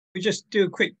we just do a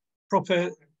quick, proper,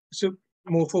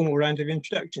 more formal round of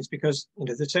introductions, because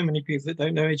there's so many people that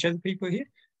don't know each other. People here.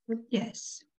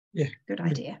 Yes. Yeah. Good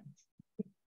idea.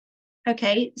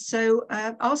 Okay, so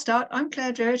I'll start. I'm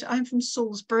Clare Druett. I'm from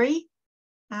Salisbury,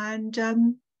 and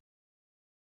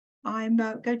I'm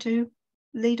going to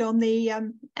lead on the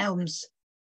Elms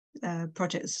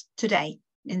projects today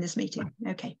in this meeting.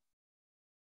 Okay.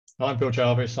 I'm Bill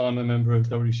Jarvis. I'm a member of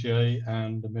WCA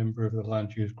and a member of the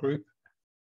Landuse group,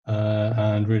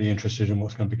 and really interested in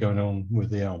what's going to be going on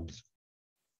with the Elms.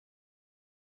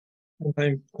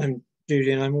 I'm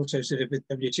Julian. I'm also sort of with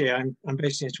WCA. I'm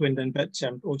based in Swindon, but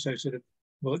also sort of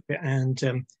work and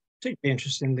particularly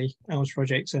interested in the Elms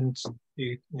projects and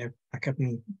do backup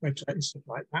and website and stuff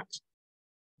like that.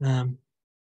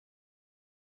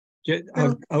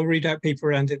 I'll read out people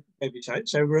around the website.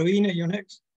 So Rowena, you're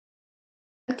next.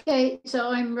 Okay, so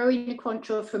I'm Rowena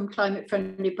Quantrill from Climate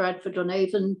Friendly Bradford on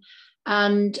Avon,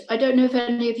 and I don't know if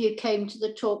any of you came to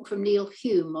the talk from Neil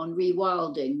Hume on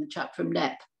rewilding, the chap from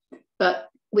NEP, but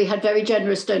we had very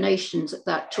generous donations at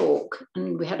that talk,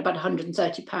 and we had about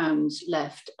 £130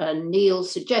 left, and Neil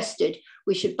suggested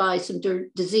we should buy some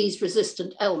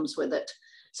disease-resistant elms with it.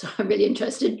 So I'm really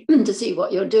interested to see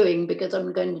what you're doing, because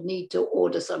I'm going to need to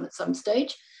order some at some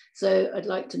stage. So I'd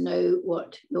like to know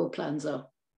what your plans are.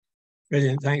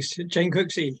 Brilliant, thanks. Jane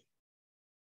Cooksey.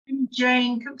 I'm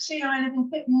Jane Cooksey. I live in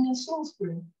Pitman in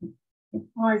Salisbury.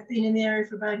 I've been in the area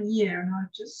for about a year, and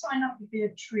I've just signed up to be a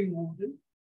tree warden.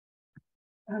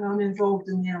 And I'm involved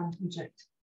in the Elm project.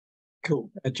 Cool.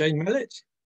 Jane Mellett.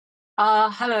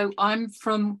 Hello, I'm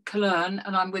from Cologne,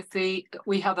 and I'm with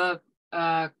we have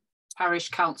a parish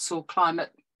council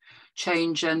climate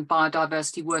change and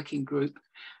biodiversity working group.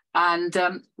 And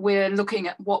we're looking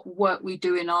at what work we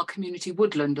do in our community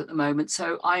woodland at the moment.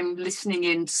 So I'm listening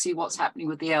in to see what's happening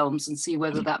with the elms and see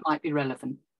whether that might be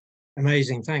relevant.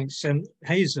 Amazing, thanks.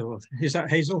 Hazel, is that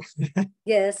Hazel?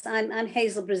 Yes, I'm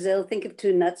Hazel Brazil. Think of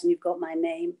two nuts and you've got my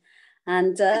name.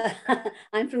 And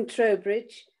I'm from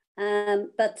Trowbridge,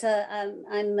 but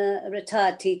I'm a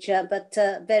retired teacher, but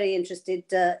very interested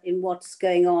in what's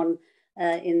going on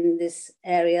in this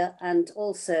area. And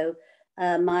also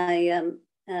our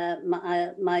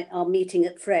meeting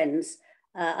at Friends,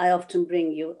 I often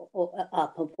bring you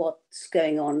up of what's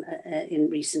going on in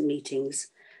recent meetings.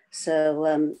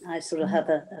 So I sort of have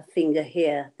a finger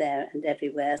here, there and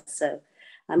everywhere. So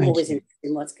I'm always interested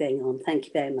in what's going on. Thank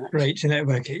you very much. Great to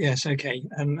network it. Yes, okay.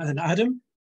 And Adam?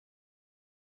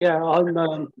 Yeah,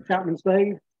 I'm Chapman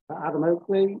Slade, Adam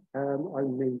Oakley.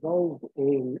 I'm involved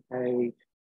in a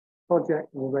project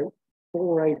with about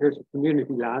 4 acres of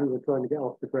community land we're trying to get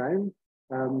off the ground.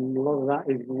 A lot of that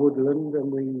is woodland,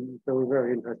 and we're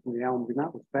very interested in the elms in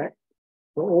that respect.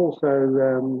 But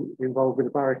also involved with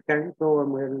the parish council,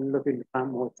 and we're looking to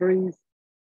plant more trees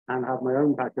and have my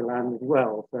own patch of land as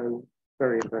well. So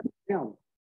very interesting. Yeah.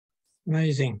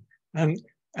 Amazing.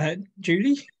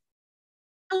 Julie?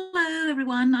 Hello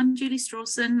everyone, I'm Julie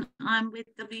Strawson. I'm with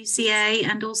WCA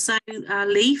and also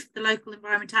LEAF, the Local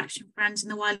Environment Action Friends in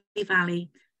the Wiley Valley,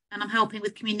 and I'm helping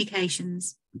with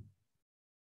communications.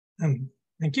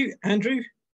 Thank you. Andrew?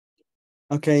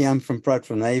 Okay, I'm from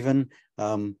Bradford and Avon.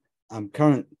 I'm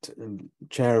current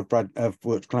chair of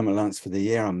Wiltshire Climate Alliance for the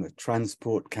year. I'm a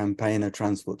transport campaigner,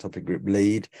 transport topic group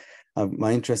lead.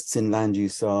 My interests in land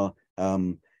use are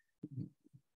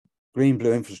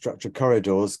green-blue infrastructure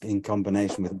corridors in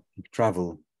combination with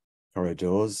travel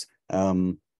corridors,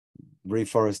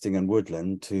 reforesting and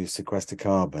woodland to sequester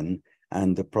carbon,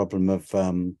 and the problem of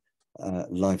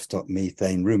livestock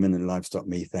methane, ruminant livestock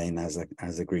methane as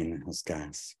a greenhouse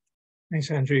gas. Thanks,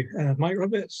 Andrew. Mike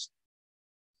Roberts.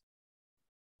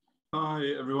 Hi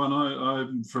everyone,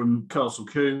 I'm from Castle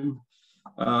Combe.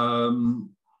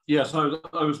 Yes, I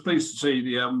was pleased to see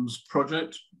the Elms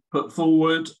project put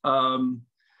forward.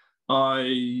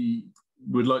 I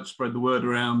would like to spread the word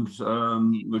around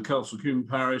the Castle Combe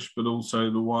parish, but also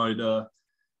the wider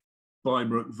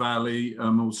Bybrook Valley.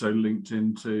 I'm also linked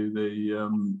into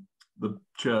the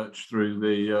church through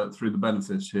the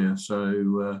benefits here.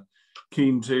 So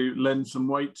keen to lend some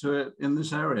weight to it in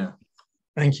this area.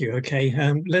 Thank you. Okay,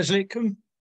 Leslie, come.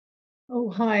 Oh,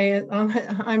 hi,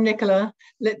 I'm Nicola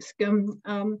Lipscomb.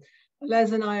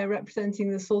 Les and I are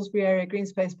representing the Salisbury Area Green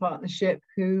Space Partnership,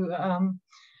 who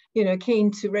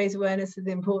keen to raise awareness of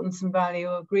the importance and value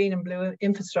of green and blue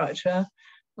infrastructure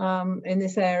in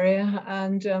this area.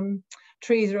 And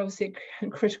trees are obviously a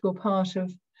critical part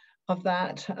of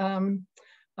that.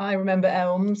 I remember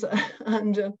elms,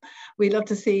 and we love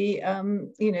to see,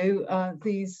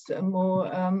 these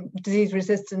more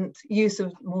disease-resistant use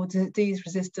of more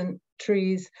disease-resistant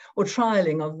trees or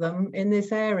trialling of them in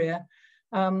this area.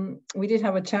 We did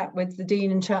have a chat with the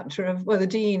Dean and chapter of, well, the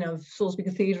Dean of Salisbury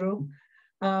Cathedral,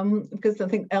 because I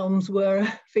think elms were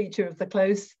a feature of the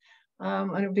close.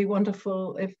 And it would be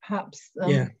wonderful if perhaps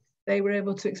they were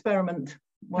able to experiment.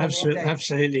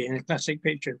 Absolutely, in a classic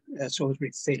picture of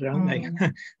Salisbury Cathedral, aren't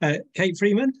they? Kate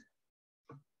Freeman?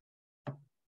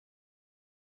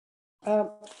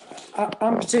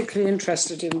 I'm particularly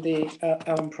interested in the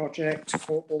Elm project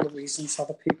for all the reasons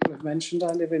other people have mentioned.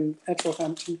 I live in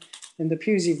Edgeworthhampton in the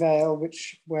Pewsey Vale,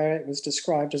 where it was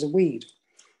described as a weed.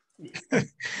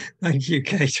 Thank you,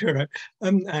 Kate. All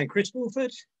right. Chris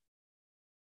Wolford?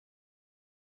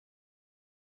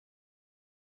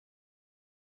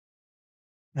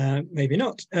 Maybe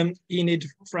not. Enid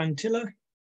Frantilla?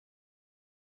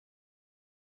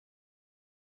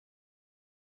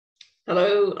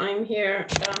 Hello, I'm here.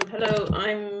 Hello,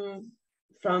 I'm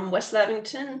from West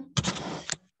Levington,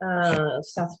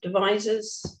 South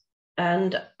Devizes,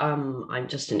 and I'm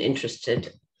just an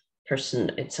interested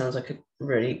person. It sounds like a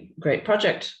really great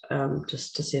project,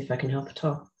 just to see if I can help at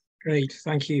all. Great,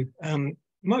 thank you.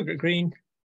 Margaret Green.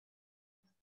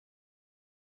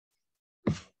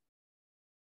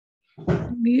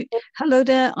 Hello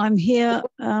there, I'm here.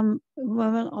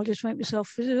 Moment, I'll just make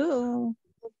myself visible.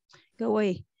 Go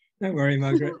away. Don't worry,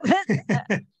 Margaret.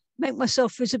 Make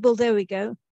myself visible. There we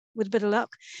go. With a bit of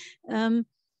luck.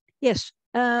 Yes,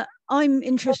 I'm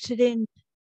interested in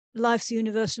life, the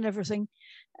universe, and everything.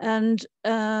 And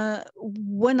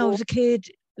when I was a kid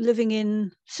living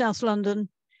in South London,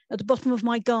 at the bottom of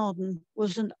my garden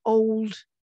was an old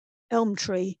elm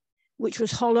tree, which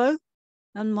was hollow.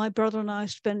 And my brother and I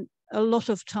spent a lot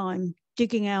of time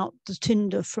digging out the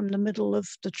tinder from the middle of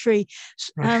the tree.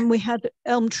 Right. And we had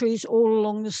elm trees all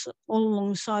along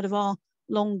the side of our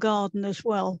long garden as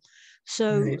well.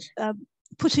 So right.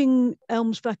 Putting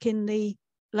elms back in the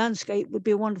landscape would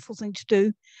be a wonderful thing to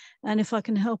do. And if I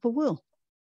can help, I will.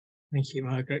 Thank you,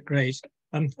 Margaret. Great.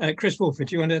 Chris Wolford,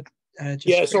 do you want to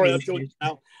yeah, sorry, I've joined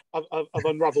now. I've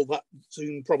unravelled that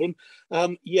Zoom problem.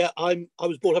 Yeah, I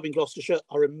was brought up in Gloucestershire.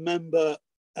 I remember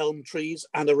elm trees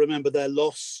and I remember their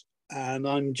loss, and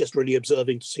I'm just really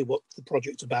observing to see what the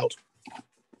project's about.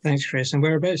 Thanks, Chris. And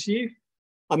whereabouts are you?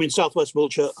 I'm in southwest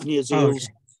Wiltshire, near Zeals,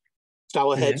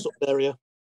 Stourhead sort of area.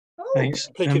 Thanks.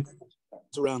 Plenty of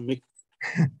around me.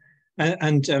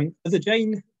 And the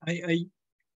Jane,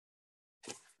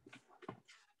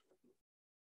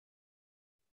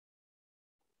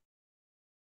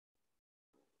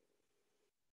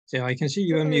 so I can see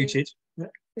you unmuted.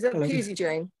 Is that Pewsey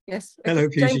Jane? Yes. Hello,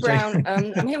 okay. Pewsey Jane Brown.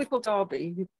 I'm here with Paul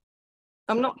Darby.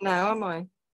 I'm not now, am I?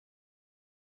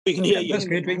 We can hear you. That's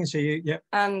good. We can see you. Yeah.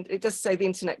 And it does say the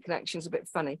internet connection's a bit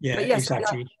funny. Yeah, but yes,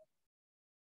 exactly.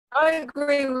 I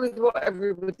agree with what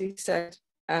everybody said,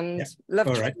 and love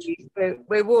trees.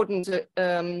 We're wardens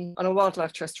on a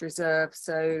wildlife trust reserve,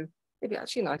 so it'd be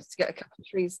actually nice to get a couple of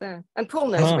trees there. And Paul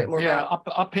knows a bit more about.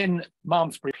 Up in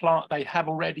Malmesbury, they have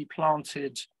already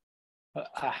planted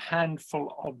a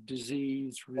handful of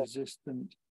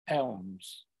disease-resistant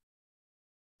elms.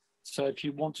 So if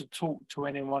you want to talk to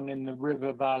anyone in the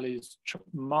River Valleys,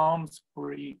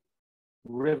 Malmesbury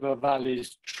River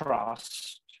Valleys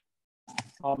Trust,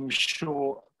 I'm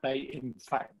sure they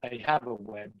have a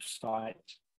website.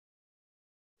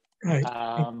 Right.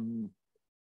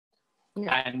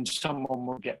 And someone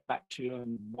will get back to you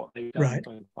on what they've done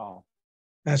so far.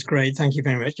 That's great. Thank you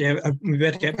very much. Yeah, we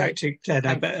better get back to Claire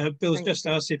now, but Bill's just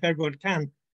asked if everyone can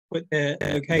put their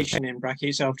location in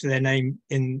brackets after their name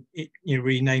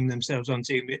rename themselves on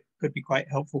Zoom. It could be quite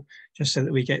helpful just so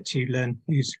that we get to learn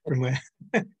who's from where.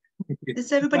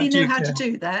 Does everybody know how to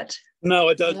do that? No,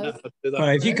 I don't know how to do that. Well,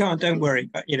 if you can't, don't worry.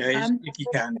 But if you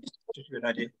can, it's just a good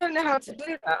idea. I don't know how to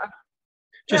do that.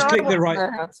 Just click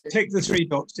the three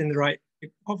dots in the right.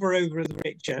 Hover over the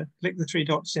picture. Click the three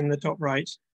dots in the top right,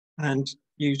 and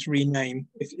use rename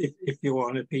if you're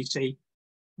on a PC.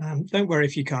 Don't worry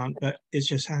if you can't, but it's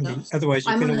just handy. No. Otherwise,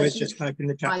 you can always just type in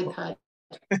the chat box.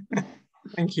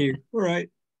 Thank you. All right.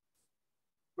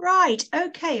 Right.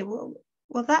 Okay. Well,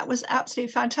 that was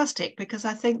absolutely fantastic, because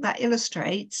I think that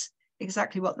illustrates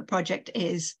exactly what the project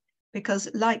is. Because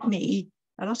like me,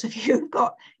 a lot of you have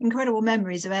got incredible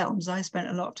memories of elms. I spent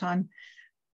a lot of time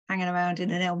hanging around in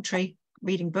an elm tree,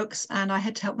 reading books, and I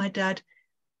had to help my dad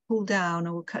pull down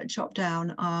or cut and chop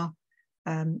down our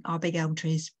big elm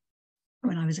trees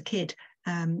when I was a kid,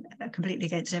 completely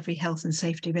against every health and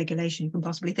safety regulation you can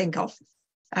possibly think of.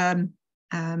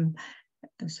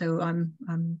 So I'm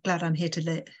glad I'm here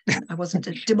to I wasn't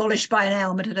demolished by an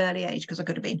elm at an early age, because I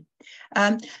could have been.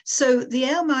 So the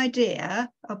elm idea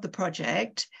of the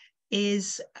project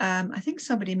is, I think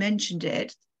somebody mentioned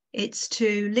it, it's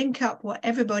to link up what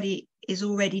everybody is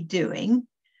already doing,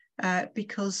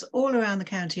 because all around the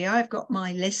county, I've got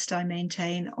my list I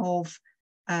maintain of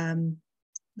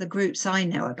the groups I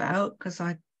know about, because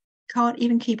I can't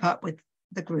even keep up with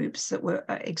the groups that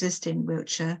exist in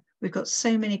Wiltshire. We've got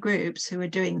so many groups who are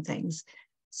doing things.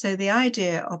 So the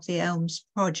idea of the Elms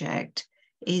project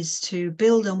is to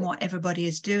build on what everybody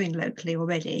is doing locally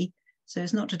already. So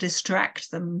it's not to distract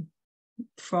them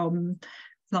from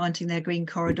planting their green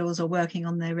corridors or working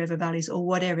on their river valleys or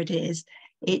whatever it is.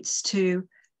 It's to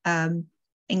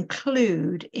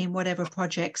include in whatever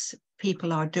projects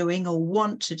people are doing or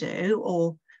want to do,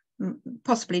 or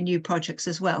possibly new projects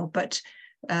as well, but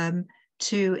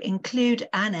to include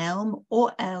an elm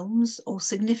or elms or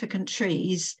significant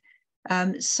trees,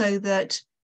 so that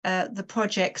the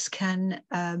projects can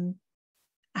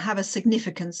have a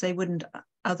significance they wouldn't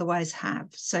otherwise have.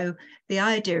 So the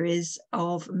idea is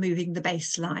of moving the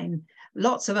baseline.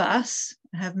 Lots of us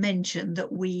have mentioned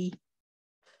that we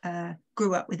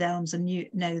grew up with elms and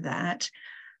know that.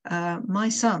 My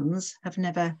sons have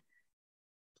never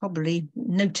probably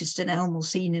noticed an elm or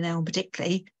seen an elm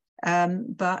particularly,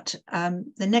 but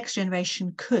the next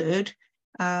generation could,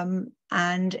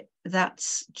 and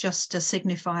that's just a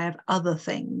signifier of other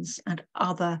things and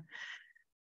other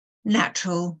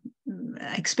natural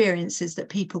experiences that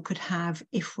people could have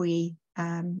if we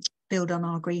build on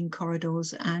our green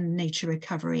corridors and nature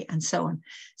recovery and so on.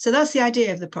 So that's the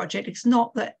idea of the project. It's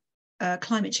not that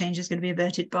climate change is going to be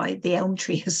averted by the elm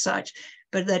tree as such,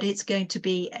 but that it's going to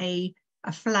be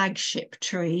a flagship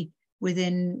tree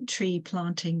within tree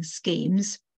planting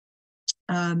schemes,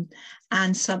 and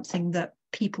something that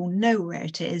people know where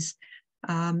it is,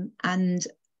 and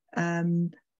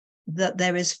that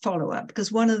there is follow-up.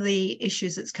 Because one of the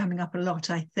issues that's coming up a lot,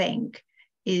 I think,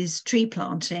 is tree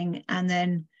planting, and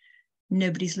then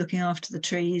nobody's looking after the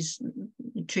trees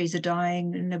are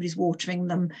dying and nobody's watering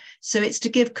them. So it's to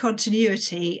give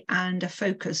continuity and a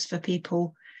focus for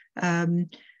people,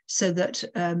 so that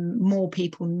more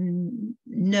people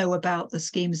know about the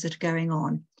schemes that are going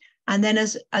on. And then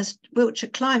as Wiltshire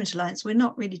Climate Alliance, we're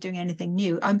not really doing anything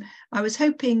new. I was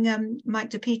hoping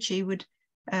Mike DePici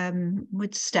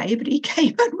would stay, but he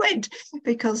came and went,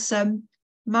 because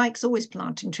Mike's always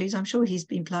planting trees. I'm sure he's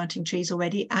been planting trees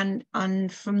already. And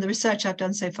from the research I've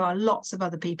done so far, lots of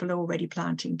other people are already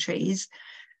planting trees,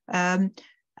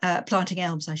 planting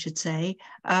elms, I should say.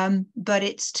 But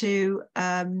it's to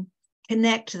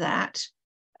connect that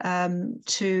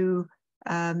to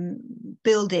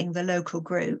building the local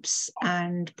groups.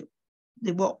 And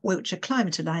what Wiltshire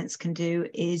Climate Alliance can do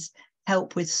is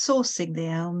help with sourcing the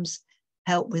elms,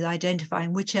 help with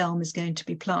identifying which elm is going to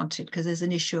be planted, because there's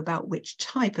an issue about which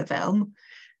type of elm,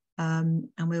 and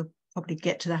we'll probably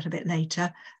get to that a bit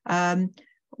later. How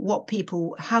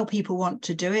people want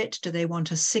to do it. Do they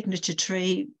want a signature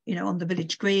tree, on the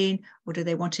village green, or do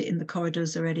they want it in the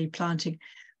corridors already planting?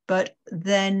 But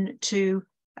then to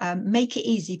make it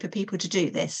easy for people to do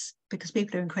this, because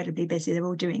people are incredibly busy. They're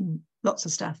all doing lots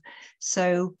of stuff.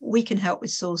 So we can help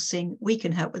with sourcing, we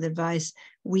can help with advice,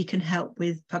 we can help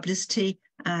with publicity,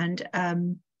 and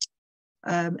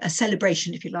a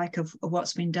celebration, if you like, of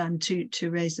what's been done to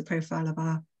raise the profile of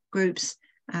our groups,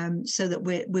 so that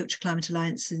Wiltshire Climate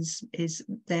Alliance is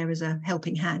there as a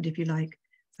helping hand, if you like,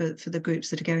 for the groups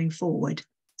that are going forward.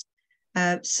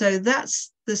 So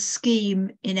that's the scheme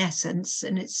in essence,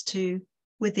 and it's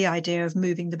with the idea of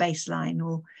moving the baseline,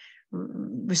 or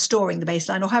restoring the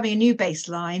baseline, or having a new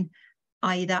baseline,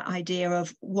 i.e. that idea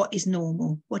of what is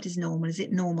normal. What is normal? Is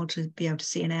it normal to be able to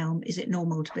see an elm? Is it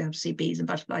normal to be able to see bees and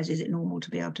butterflies? Is it normal to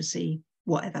be able to see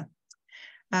whatever?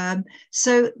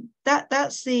 So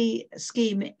that's the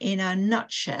scheme in a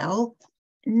nutshell.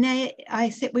 I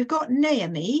think we've got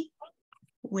Naomi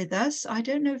with us. I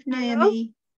don't know if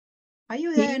Naomi... Are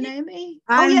you there, Naomi?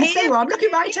 Oh, yes, there you are. I'm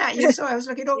looking right at you. Sorry, I was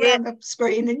looking all around the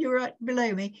screen and you were right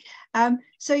below me.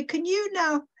 So can you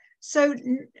now... So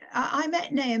I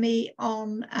met Naomi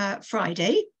on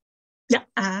Friday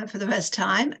for the first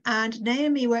time, and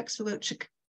Naomi works for Wiltshire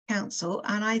Council,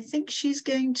 and I think she's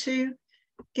going to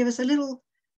give us a little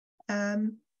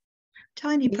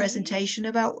tiny presentation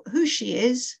about who she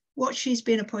is, what she's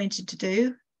been appointed to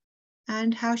do,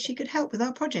 and how she could help with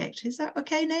our project. Is that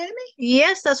okay, Naomi?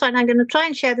 Yes, that's right. I'm going to try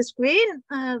and share the screen.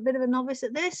 A bit of a novice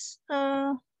at this.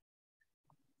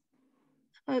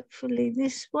 Hopefully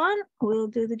this one will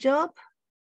do the job.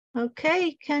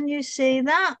 Okay, can you see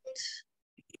that?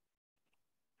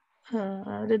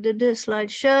 The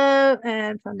slideshow,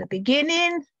 and from the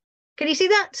beginning. Can you see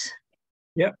that?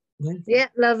 Yep. Yeah,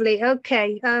 lovely.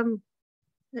 Okay.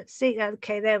 Let's see.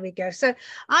 Okay, there we go. So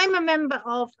I'm a member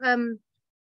of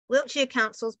Wiltshire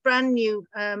Council's brand new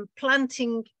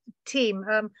planting team.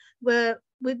 We're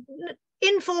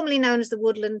informally known as the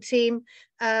Woodland Team.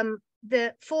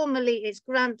 Formally it's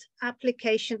grant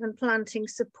application and planting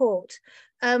support.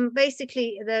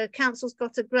 Basically, the council's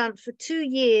got a grant for 2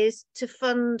 years to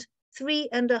fund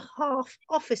 3.5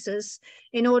 officers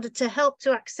in order to help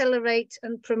to accelerate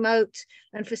and promote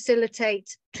and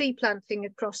facilitate tree planting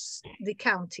across the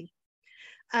county.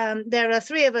 There are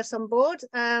 3 of us on board.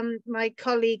 My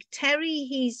colleague Terry,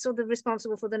 he's sort of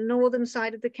responsible for the northern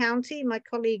side of the county. My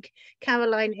colleague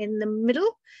Caroline in the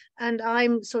middle, and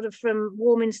I'm sort of from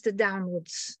Warminster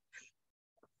downwards.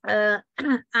 So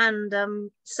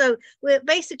we're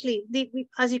basically,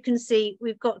 as you can see,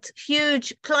 we've got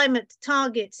huge climate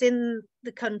targets in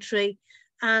the country,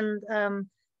 and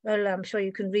well, I'm sure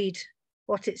you can read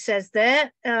what it says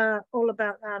there, all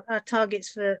about our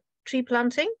targets for tree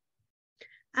planting.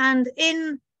 And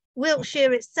in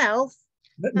Wiltshire itself,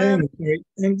 Naomi, sorry,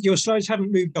 your slides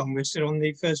haven't moved on. We're still on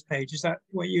the first page. Is that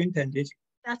what you intended?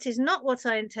 that is not what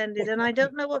I intended, and I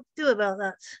don't know what to do about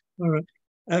that. All right.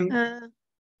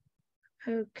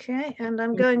 Okay, and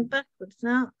I'm going backwards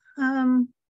now.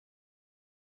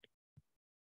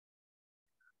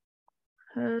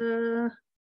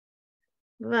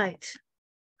 Right.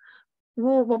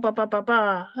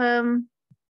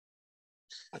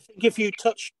 I think if you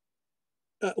touch,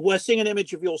 we're seeing an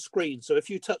image of your screen. So if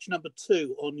you touch number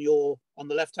 2 on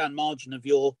the left-hand margin of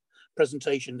your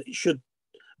presentation, it should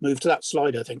move to that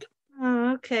slide, I think.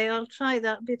 Oh, okay, I'll try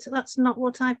that bit. That's not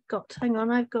what I've got. Hang on,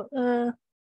 I've got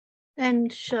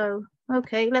end show.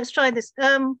 Okay, let's try this.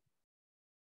 So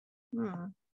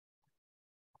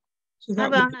How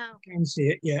about now? You can see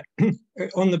it, yeah.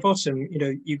 On the bottom,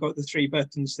 you've got the 3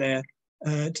 buttons there.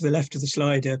 To the left of the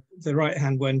slider, the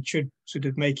right-hand one should sort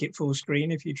of make it full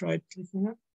screen if you tried clicking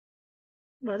that.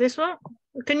 Well, this one.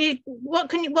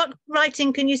 What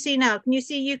writing can you see now? Can you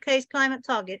see UK's climate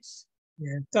targets?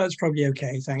 Yeah, that's probably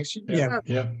okay. Thanks. Yeah.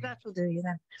 Okay, that'll do you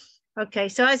then. Okay,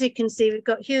 so as you can see, we've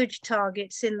got huge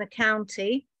targets in the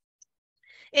county.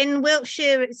 In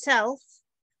Wiltshire itself,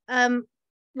 well,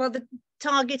 the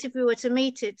target, if we were to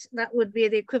meet it, that would be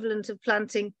the equivalent of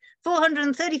planting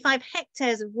 435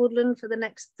 hectares of woodland for the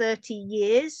next 30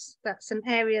 years. That's an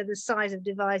area the size of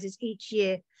Devizes each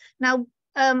year. Now,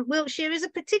 Wiltshire is a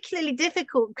particularly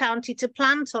difficult county to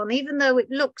plant on, even though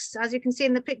it looks, as you can see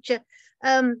in the picture,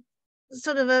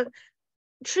 sort of a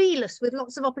treeless with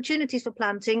lots of opportunities for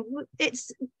planting.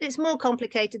 It's more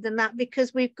complicated than that,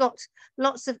 because we've got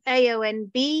lots of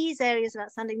AONBs, areas of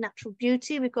outstanding natural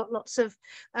beauty. We've got lots of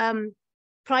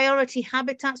priority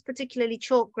habitats, particularly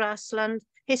chalk grassland,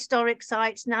 historic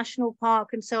sites, national park,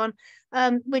 and so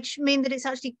on, which mean that it's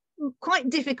actually quite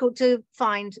difficult to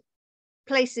find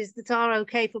places that are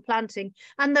okay for planting.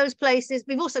 And those places,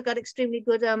 we've also got extremely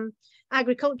good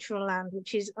agricultural land,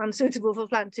 which is unsuitable for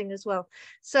planting as well.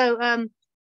 So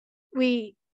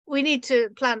we need to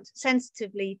plant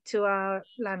sensitively to our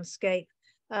landscape,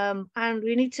 and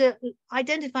we need to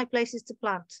identify places to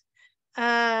plant.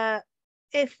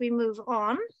 If we move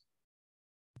on,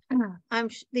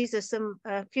 these are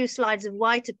a few slides of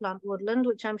why to plant woodland,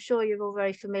 which I'm sure you're all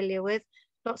very familiar with.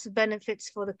 Lots of benefits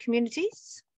for the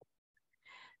communities,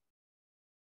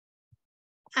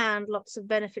 and lots of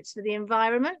benefits for the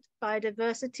environment,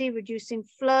 biodiversity, reducing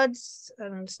floods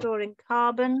and storing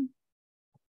carbon.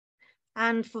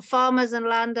 And for farmers and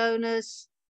landowners,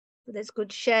 there's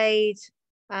good shade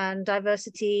and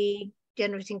diversity,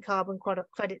 generating carbon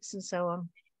credits and so on.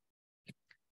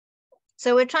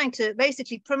 So we're trying to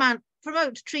basically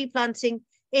promote tree planting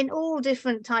in all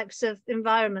different types of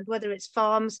environment, whether it's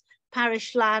farms,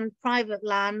 parish land, private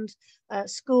land,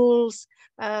 schools,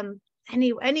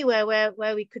 anywhere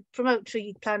where we could promote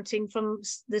tree planting, from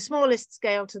the smallest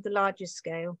scale to the largest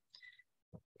scale.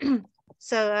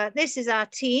 So this is our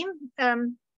team.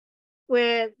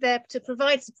 We're there to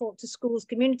provide support to schools,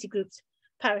 community groups,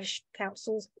 parish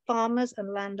councils, farmers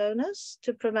and landowners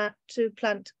to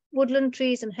plant woodland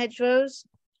trees and hedgerows.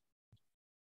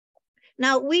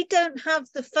 Now, we don't have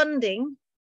the funding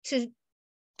to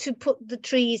put the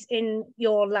trees in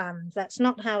your land. That's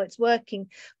not how it's working.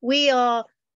 We are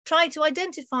trying to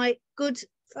identify good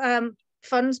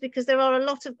funds, because there are a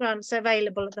lot of grants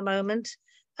available at the moment,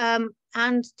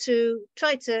 and to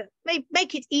try to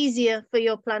make it easier for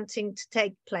your planting to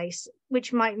take place,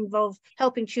 which might involve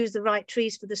helping choose the right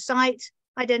trees for the site,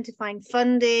 identifying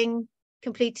funding,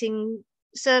 completing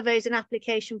surveys and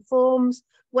application forms,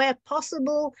 where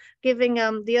possible, giving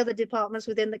the other departments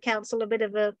within the council a bit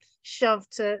of a shove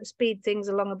to speed things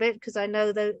along a bit, because I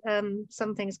know that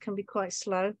some things can be quite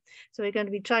slow. So we're going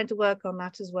to be trying to work on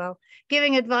that as well.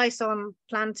 Giving advice on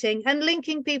planting and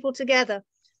linking people together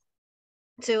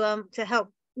to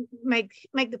help make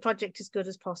the project as good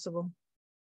as possible.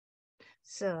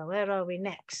 So where are we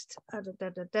next? I'm just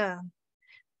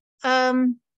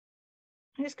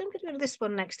going to get rid of this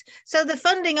one next. So the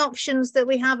funding options that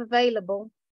we have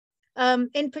available,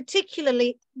 in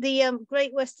particularly the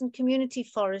Great Western Community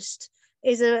Forest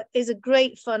is a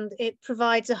great fund. It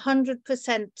provides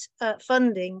 100%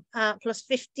 funding plus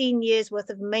 15 years worth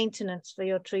of maintenance for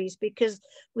your trees, because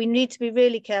we need to be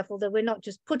really careful that we're not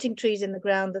just putting trees in the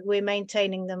ground, that we're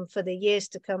maintaining them for the years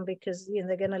to come, because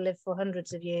they're going to live for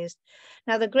hundreds of years.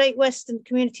 Now, the Great Western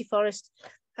Community Forest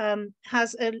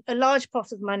has a large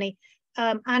pot of money,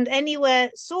 and anywhere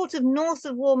sort of north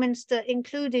of Warminster,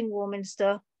 including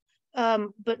Warminster,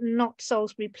 but not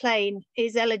Salisbury Plain,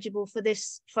 is eligible for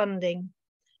this funding.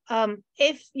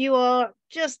 If you are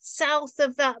just south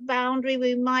of that boundary,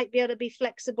 we might be able to be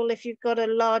flexible if you've got a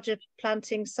larger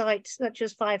planting site, such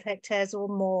as 5 hectares or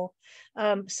more.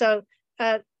 That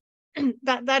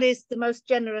is the most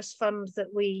generous fund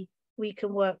that we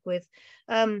can work with.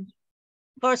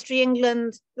 Forestry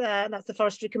England, that's the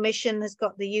Forestry Commission, has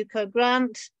got the UCO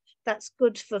grant. That's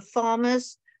good for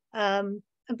farmers, and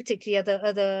particularly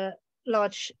other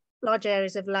large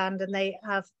areas of land, and they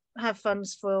have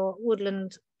funds for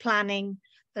woodland planning,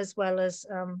 as well as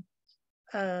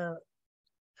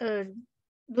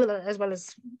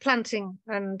planting,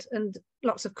 and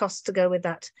lots of costs to go with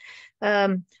that.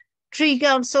 Tree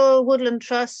Council, Woodland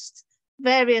Trust,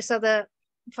 various other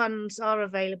funds are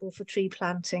available for tree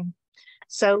planting.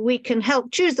 So we can help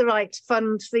choose the right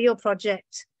fund for your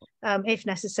project if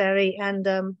necessary, and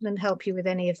help you with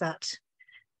any of that.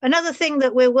 Another thing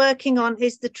that we're working on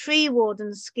is the tree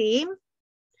warden scheme.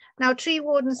 Now, tree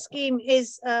warden scheme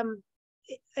is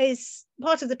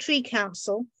part of the Tree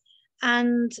Council,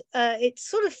 and it's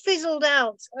sort of fizzled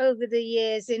out over the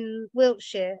years in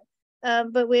Wiltshire,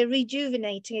 but we're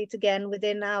rejuvenating it again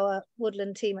within our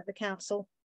woodland team at the council.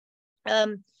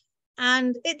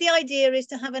 And the idea is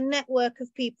to have a network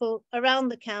of people around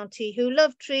the county who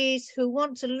love trees, who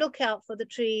want to look out for the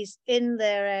trees in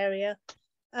their area.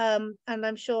 And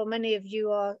I'm sure many of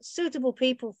you are suitable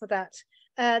people for that.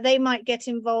 They might get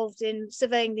involved in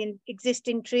surveying the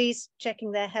existing trees,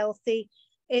 checking they're healthy.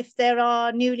 If there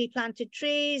are newly planted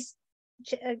trees,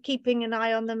 keeping an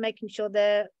eye on them, making sure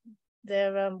they're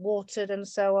watered and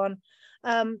so on.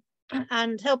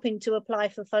 And helping to apply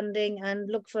for funding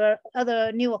and look for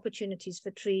other new opportunities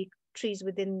for trees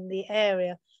within the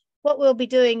area. What we'll be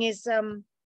doing is, at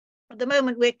the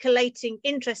moment, we're collating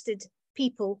interested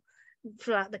people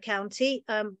throughout the county,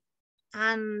 and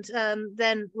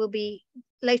then we'll be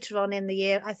later on in the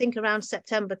year, I think around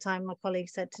September time, my colleague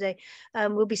said today,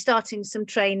 we'll be starting some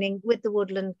training with the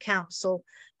Woodland Council,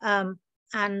 and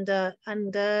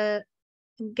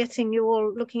getting you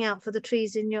all looking out for the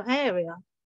trees in your area.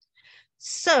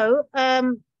 So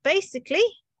basically,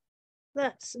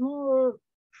 that's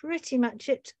pretty much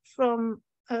it from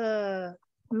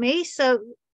me. So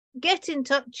get in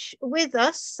touch with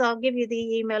us. I'll give you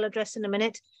the email address in a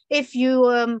minute. If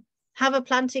you have a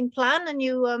planting plan and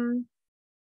you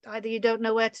either you don't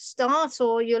know where to start,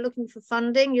 or you're looking for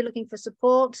funding, you're looking for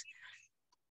support,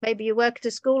 maybe you work at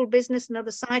a school, business,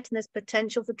 another site, and there's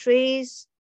potential for trees,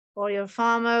 or you're a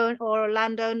farmer or a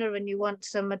landowner and you want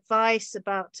some advice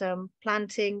about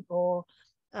planting or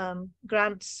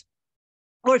grants,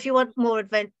 or if you want more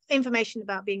information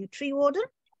about being a tree warden.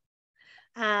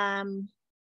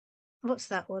 What's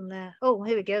that one there? Oh,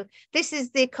 here we go. This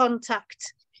is the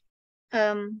contact.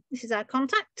 This is our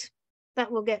contact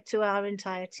that will get to our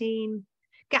entire team.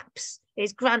 GAPS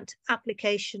is grant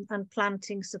application and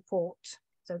planting support.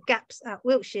 So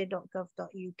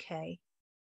gaps@wiltshire.gov.uk.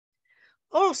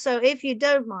 Also, if you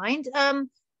don't mind,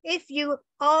 if you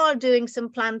are doing some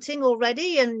planting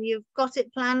already and you've got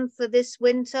it planned for this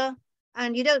winter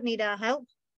and you don't need our help,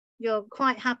 you're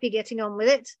quite happy getting on with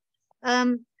it,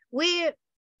 we're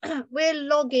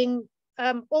logging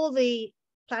all the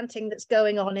planting that's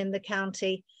going on in the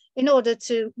county in order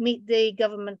to meet the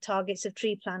government targets of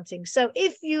tree planting. So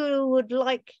if you would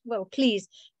like, well, please,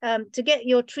 to get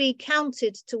your tree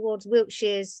counted towards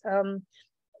Wiltshire's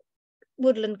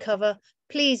woodland cover,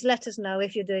 please let us know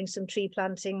if you're doing some tree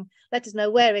planting. Let us know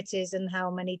where it is and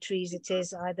how many trees it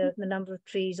is, either the number of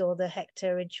trees or the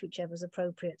hectareage, whichever is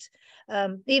appropriate.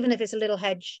 Even if it's a little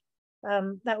hedge,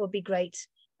 that would be great.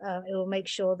 It will make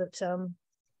sure that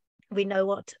we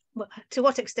know to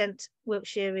what extent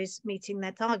Wiltshire is meeting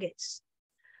their targets.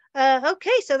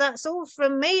 Okay, so that's all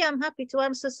from me. I'm happy to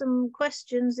answer some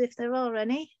questions if there are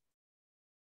any.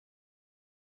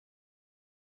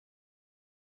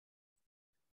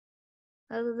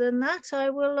 Other than that, I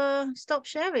will stop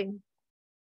sharing.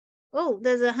 Oh,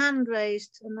 there's a hand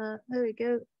raised, and there we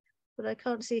go, but I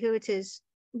can't see who it is.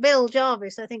 Bill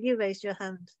Jarvis, I think you raised your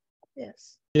hand.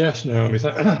 Yes. Yes, Naomi,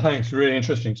 thanks. Really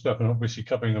interesting stuff, and obviously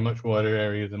covering a much wider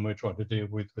area than we're trying to deal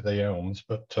with the elms,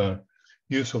 but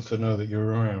useful to know that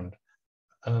you're around.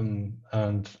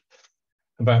 And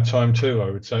about time too, I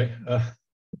would say.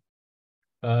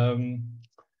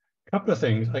 Couple of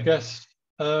things, I guess.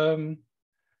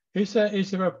 Is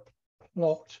there a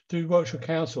plot? Do Wiltshire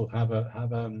Council have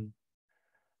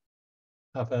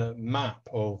a map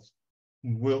of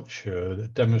Wiltshire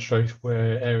that demonstrates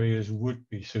where areas would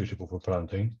be suitable for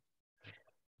planting,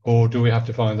 or do we have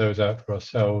to find those out for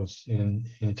ourselves in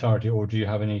entirety, or do you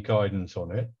have any guidance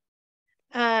on it?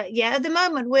 Yeah, at the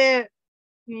moment can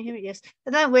you hear me? Yes.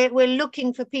 At the moment we're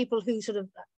looking for people who sort of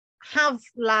have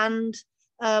land,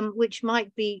 which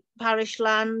might be parish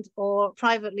land or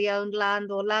privately owned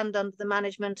land or land under the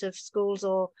management of schools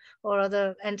or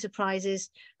other enterprises,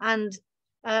 and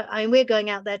I mean, we're going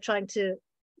out there trying to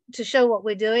show what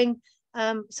we're doing,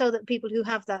 so that people who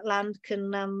have that land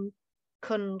can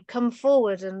come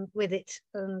forward and with it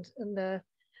and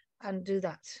do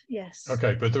that. Yes.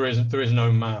 Okay, but there is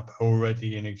no map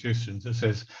already in existence that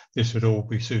says this would all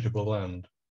be suitable land.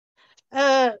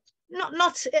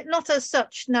 Not as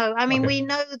such. No. I mean, okay.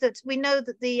 we know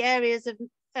that the areas of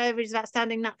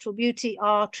outstanding natural beauty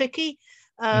are tricky.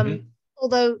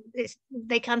 Although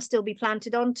they can still be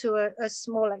planted on to a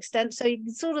small extent. So you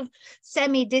can sort of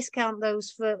semi-discount those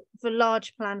for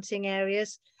large planting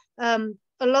areas.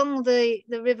 Along the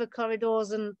river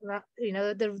corridors and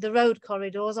the road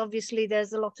corridors, obviously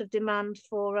there's a lot of demand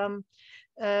for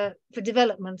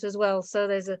development as well. So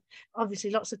there's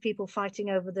obviously lots of people fighting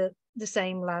over the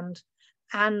same land.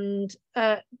 And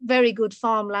very good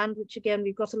farmland, which again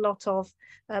we've got a lot of.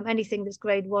 Anything that's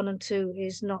grade 1 and 2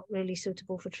 is not really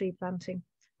suitable for tree planting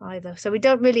either. So we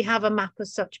don't really have a map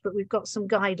as such, but we've got some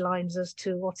guidelines as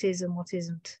to what is and what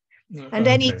isn't. And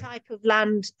any type of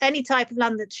land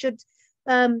that should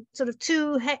sort of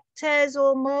 2 hectares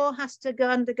or more has to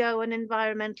undergo an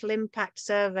environmental impact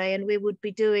survey, and we would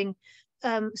be doing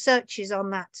searches on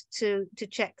that to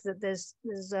check that there's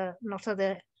not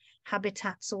other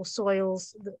habitats or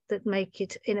soils that make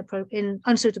it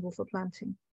unsuitable for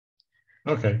planting.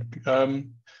 Okay.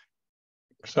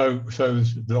 So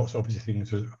there's lots of obviously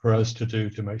things for us to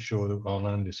do to make sure that our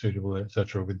land is suitable,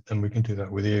 etc. And we can do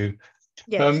that with you.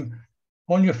 Yes.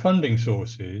 On your funding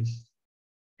sources,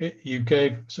 you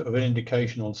gave sort of an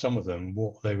indication on some of them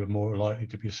what they were more likely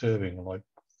to be serving, like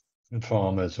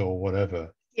farmers or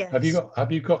whatever. Yes.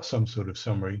 Have you got some sort of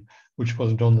summary which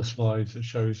wasn't on the slides that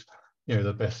shows,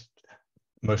 the best,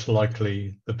 most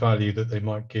likely the value that they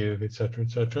might give, etc.,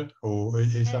 or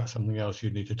is that something else you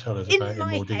need to tell us about in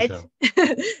more detail?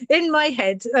 In my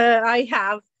head, I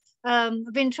have.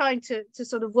 I've been trying to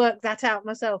sort of work that out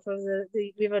myself.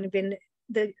 We've only been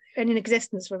in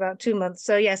existence for about 2 months,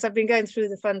 so yes, I've been going through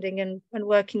the funding and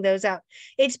working those out.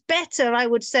 It's better, I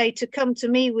would say, to come to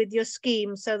me with your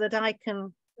scheme so that I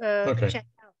can check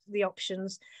out the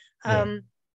options.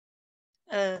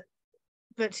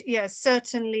 But yes,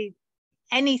 certainly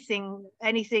anything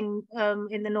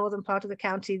in the northern part of the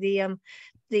county,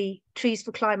 the Trees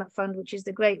for Climate Fund, which is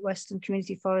the Great Western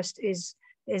Community Forest, is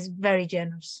very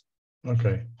generous.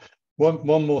 Okay,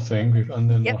 one more thing, and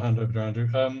then I'll hand over to Andrew.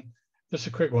 Just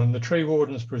a quick one. The tree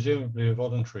wardens presumably are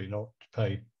voluntary, not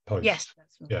paid posts. Yes,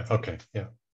 that's right. Yeah. Okay. Yeah.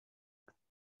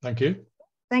 Thank you.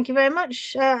 Thank you very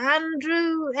much.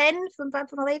 Andrew N from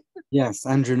Bradford-on-Avon. Yes,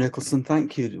 Andrew Nicholson,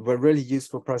 thank you. A really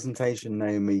useful presentation,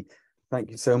 Naomi.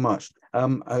 Thank you so much.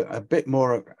 A bit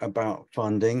more about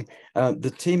funding.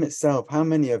 The team itself, how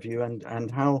many of you,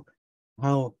 and how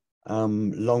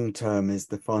long-term is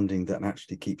the funding that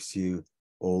actually keeps you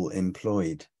all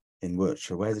employed in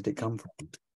Wiltshire? Where did it come from?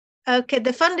 Okay,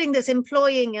 the funding that's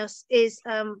employing us is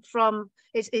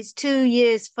it's 2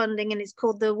 years funding, and it's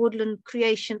called the Woodland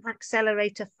Creation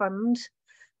Accelerator Fund.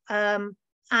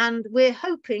 And we're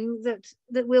hoping that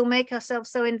we'll make ourselves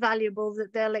so invaluable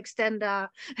that they'll extend our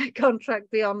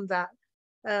contract beyond that.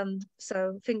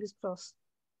 So fingers crossed.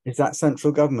 Is that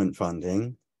central government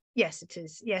funding? Yes, it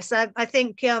is. Yes, I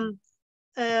think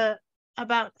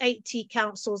about 80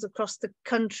 councils across the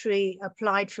country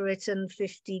applied for it and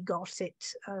 50 got it,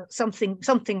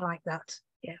 something like that.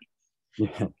 Yeah.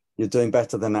 Yeah, you're doing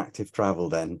better than Active Travel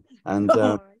then. And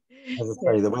As I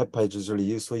say, the webpage is really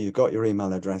useful. You've got your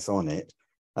email address on it.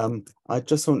 I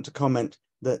just want to comment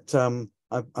that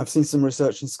I've seen some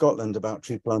research in Scotland about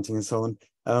tree planting and so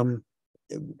on.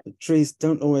 Trees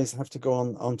don't always have to go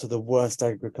onto the worst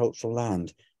agricultural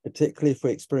land, particularly if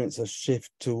we experience a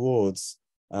shift towards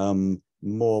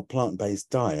more plant-based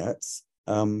diets.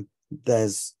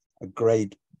 There's a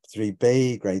grade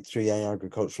 3B, grade 3A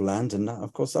agricultural land, and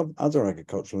of course other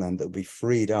agricultural land that will be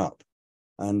freed up.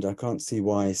 And I can't see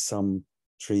why some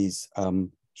trees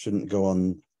shouldn't go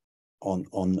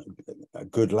on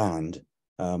good land,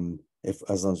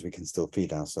 as long as we can still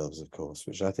feed ourselves, of course,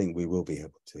 which I think we will be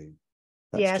able to.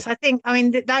 Yes, I think, I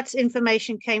mean, that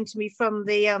information came to me from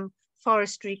the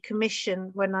Forestry Commission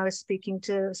when I was speaking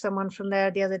to someone from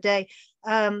there the other day.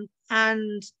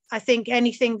 And I think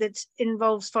anything that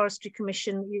involves Forestry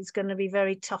Commission is going to be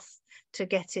very tough to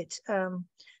get it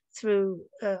through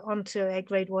onto a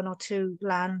grade 1 or 2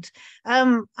 land.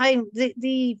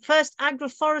 The first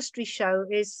agroforestry show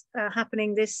is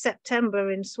happening this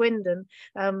September in Swindon,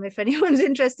 if anyone's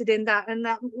interested in that, and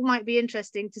that might be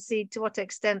interesting to see to what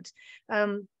extent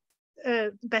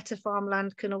better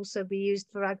farmland can also be used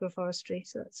for agroforestry.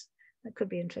 So that could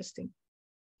be interesting.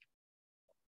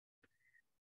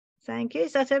 Thank you.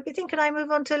 Is that everything? Can I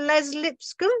move on to Les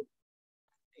Lipscomb?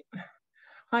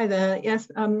 Hi there.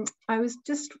 Yes, I was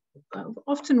just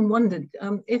often wondered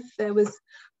if there was,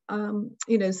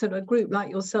 you know, sort of a group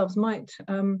like yourselves might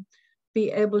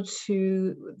be able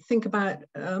to think about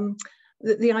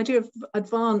the idea of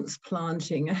advanced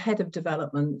planting ahead of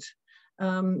development.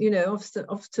 You know,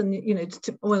 often, you know,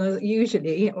 well,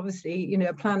 usually, obviously, you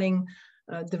know, planning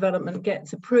development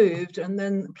gets approved, and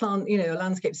then you know, a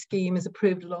landscape scheme is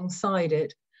approved alongside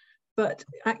it. But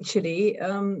actually,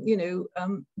 you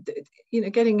know,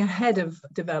 getting ahead of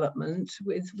development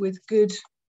with good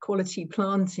quality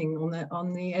planting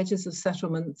on the edges of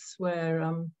settlements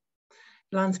where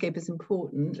landscape is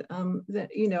important.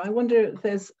 That, you know, I wonder if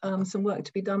there's some work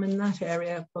to be done in that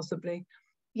area, possibly.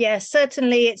 Yes,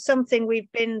 certainly it's something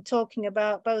we've been talking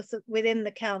about both within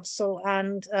the council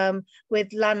and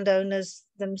with landowners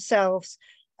themselves.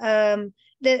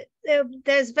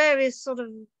 There's various sort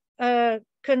of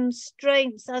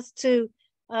constraints as to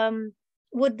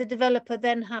would the developer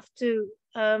then have to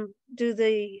do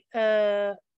the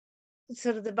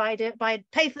sort of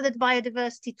pay for the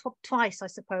biodiversity twice, I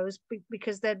suppose,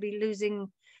 because they'd be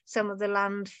losing some of the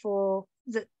land for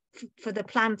the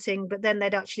planting, but then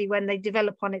they'd actually, when they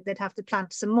develop on it, they'd have to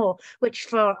plant some more, which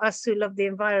for us who love the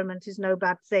environment is no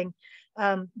bad thing.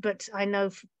 But I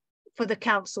know for the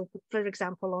council, for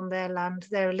example, on their land,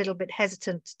 they're a little bit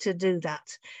hesitant to do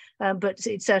that. But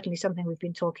it's certainly something we've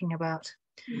been talking about.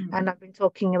 And I've been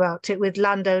talking about it with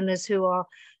landowners who are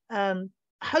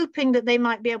hoping that they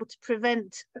might be able to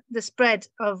prevent the spread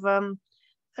of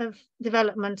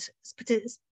development,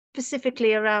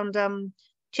 specifically around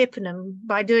Chippenham,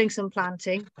 by doing some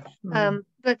planting.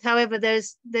 But however,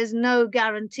 there's no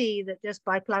guarantee that just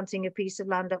by planting a piece of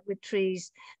land up with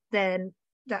trees, then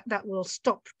that will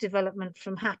stop development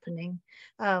from happening.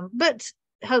 But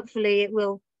hopefully it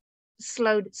will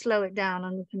slow it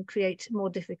down and create more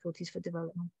difficulties for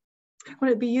development.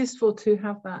 Well, it'd be useful to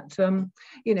have that,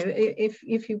 you know, if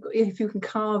you can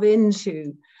carve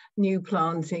into new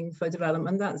planting for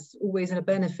development, that's always a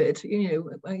benefit. You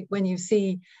know, when you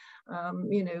see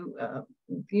you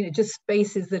know, just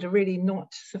spaces that are really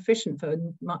not sufficient for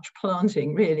much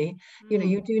planting, really. You know,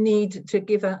 you do need to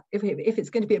give if it's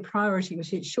going to be a priority,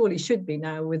 which it surely should be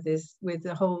now with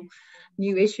the whole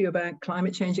new issue about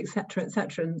climate change, etc.,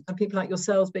 and people like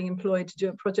yourselves being employed to do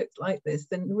a project like this,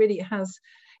 then really it has,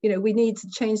 you know, we need to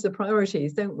change the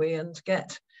priorities, don't we, and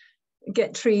get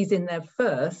trees in there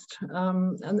first,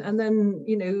 and then,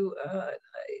 you know,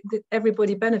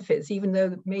 everybody benefits, even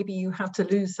though maybe you have to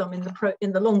lose some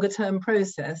in the longer term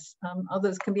process.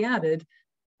 Others can be added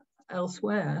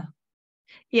elsewhere.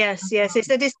 Yes, it's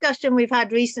a discussion we've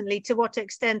had recently, to what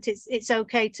extent it's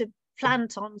okay to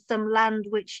plant on some land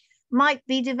which might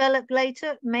be developed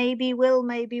later, maybe will,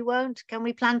 maybe won't. Can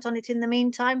we plant on it in the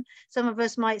meantime? Some of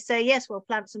us might say, yes, we'll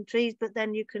plant some trees, but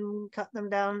then you can cut them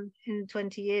down in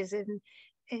 20 years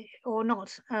or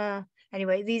not.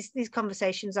 Anyway, these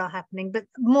conversations are happening, but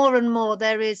more and more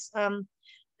there is,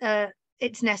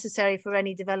 it's necessary for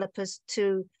any developers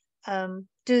to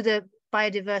do the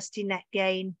biodiversity net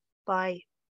gain by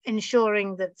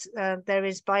ensuring that there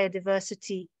is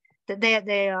biodiversity, that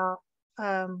they are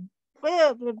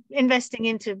investing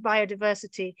into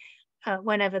biodiversity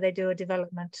whenever they do a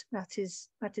development. That is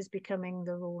becoming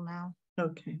the rule now.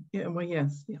 Okay. Yeah. Well,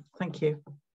 yes. Yeah. Thank you.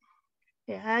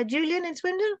 Yeah. Julian in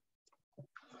Swindon.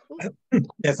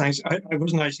 Yeah, thanks. I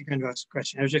wasn't actually going to ask a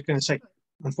question. I was just going to say,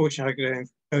 unfortunately, I could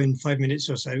go in 5 minutes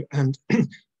or so. And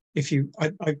if you,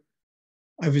 I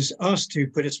was asked to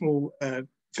put a small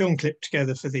film clip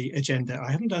together for the agenda.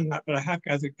 I haven't done that, but I have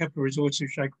gathered a couple of resources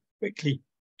which I could quickly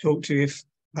talk to if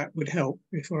that would help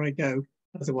before I go.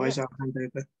 Otherwise, I'll hand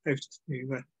over post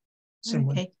to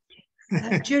someone.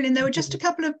 Okay. Julian, there were just a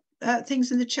couple of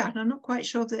things in the chat, and I'm not quite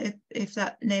sure that if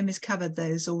that name has covered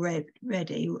those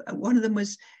already. One of them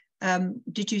was,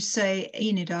 did you say,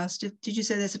 Enid asked, did you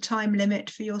say there's a time limit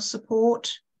for your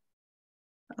support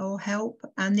or help?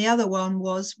 And the other one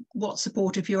was, what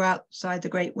support if you're outside the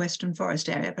Great Western Forest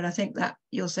area? But I think that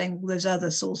you're saying those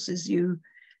other sources you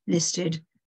listed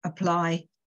apply.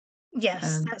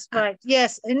 Yes, that's right.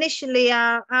 Yes, initially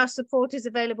our support is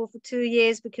available for 2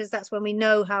 years because that's when we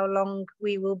know how long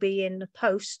we will be in the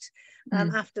post.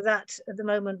 After that, at the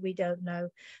moment, we don't know.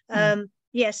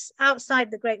 Yes,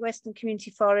 outside the Great Western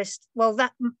Community Forest, well,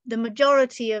 that the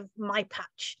majority of my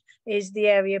patch is the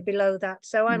area below that.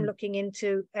 So I'm looking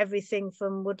into everything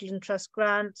from Woodland Trust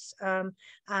grants and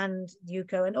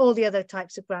UCO and all the other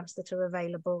types of grants that are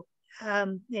available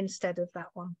instead of that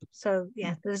one. So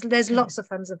yeah, there's lots of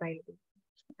funds available.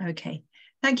 Okay,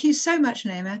 thank you so much,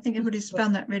 Naomi. I think everybody's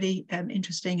found that really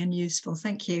interesting and useful.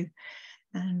 Thank you.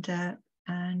 And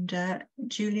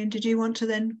Julian, did you want to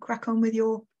then crack on with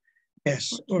your?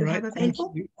 Yes, all right.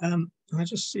 I'll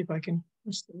just see if I can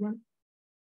press the one.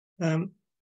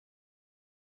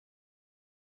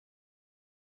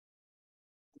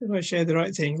 If I share the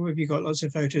right thing, or have you got lots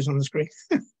of photos on the screen?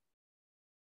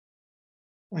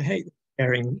 I hate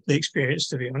sharing the experience,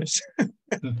 to be honest.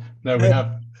 No, we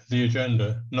have the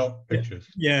agenda, not pictures.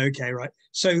 Yeah, okay, right.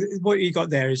 So what you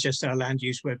got there is just our land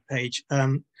use web page.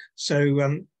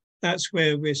 That's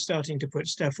where we're starting to put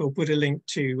stuff. We'll put a link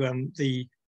to the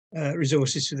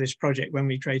resources for this project when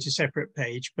we create a separate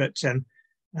page. But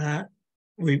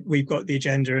we've got the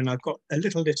agenda, and I've got a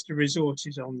little list of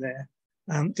resources on there.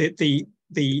 The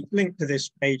link to this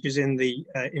page is in the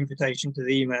invitation to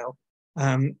the email,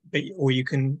 or you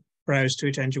can browse to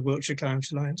attend your Wiltshire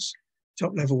Climate Alliance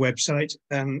top level website,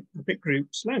 topic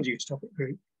groups, land use topic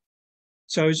group.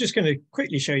 So I was just going to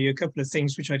quickly show you a couple of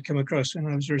things which I'd come across when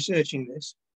I was researching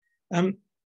this.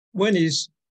 One is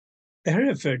the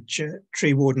Herefordshire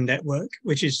Tree Warden Network,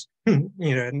 which is a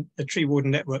tree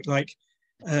warden network like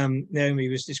Naomi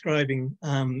was describing.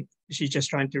 She's just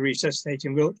trying to resuscitate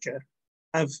in Wiltshire.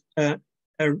 Have a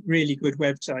really good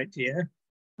website here.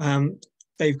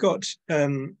 They've got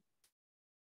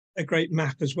a great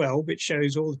map as well, which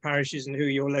shows all the parishes and who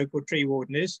your local tree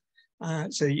warden is,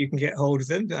 so that you can get hold of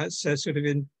them. That's sort of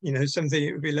something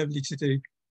that would be lovely to do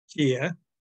here.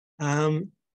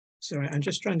 Sorry, I'm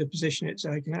just trying to position it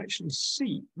so I can actually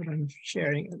see what I'm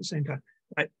sharing at the same time.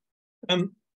 Right.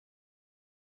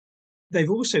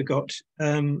 They've also got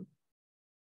a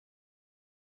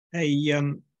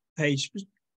page.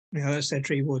 That's their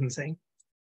tree warden thing.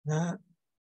 No,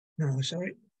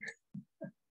 sorry.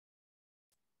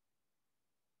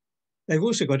 They've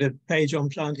also got a page on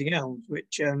planting elms,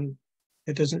 which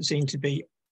it doesn't seem to be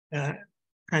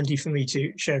handy for me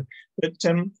to show. But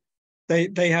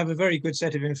they have a very good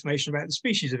set of information about the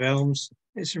species of elms.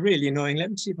 It's really annoying. Let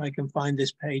me see if I can find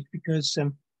this page, because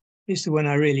it's the one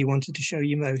I really wanted to show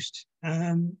you most.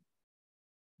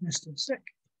 Just a sec.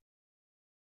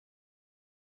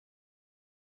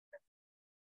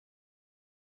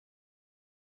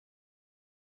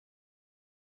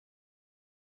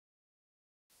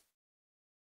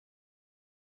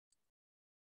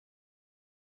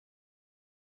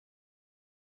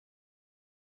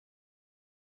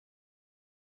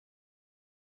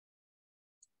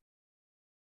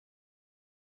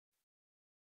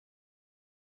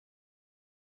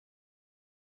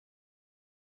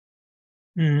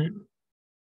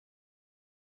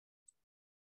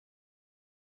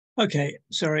 Okay,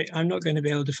 sorry, I'm not going to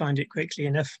be able to find it quickly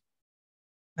enough.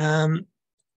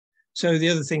 So the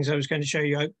other things I was going to show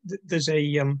you, there's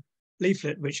a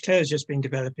leaflet which Claire's just been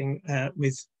developing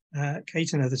with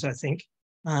Kate and others, I think,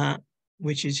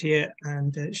 which is here,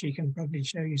 and she can probably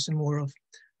show you some more of.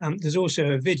 There's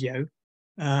also a video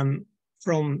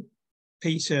from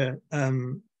Peter.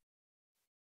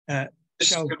 This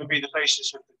is going to be the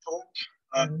basis of the talk.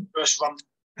 First one.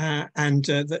 And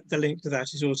the link to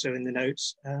that is also in the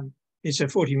notes. It's a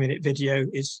 40-minute video.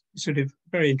 It's sort of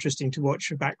very interesting to watch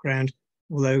for background,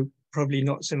 although probably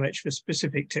not so much for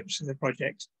specific tips for the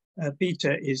project.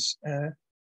 Peter is, I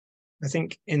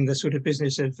think, in the sort of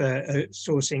business of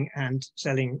sourcing and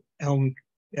selling elm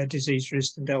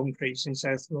disease-resistant elm trees in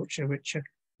South Wiltshire, which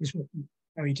is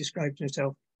how he described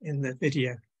himself in the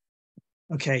video.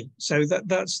 Okay, so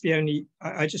that's the only,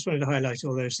 I just wanted to highlight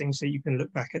all those things so you can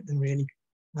look back at them really.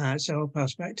 So I'll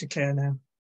pass back to Claire now.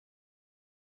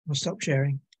 I'll stop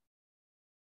sharing.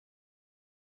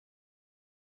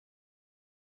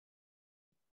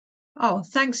 Oh,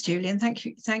 thanks, Julian.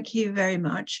 Thank you very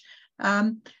much.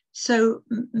 So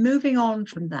moving on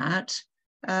from that,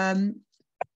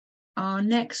 our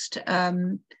next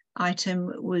item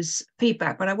was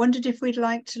feedback, but I wondered if we'd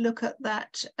like to look at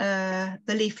that,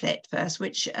 the leaflet first,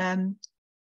 which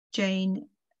Jane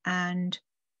Cooksey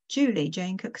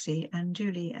and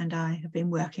Julie and I have been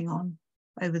working on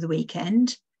over the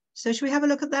weekend. So should we have a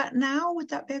look at that now? Would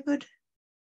that be a good?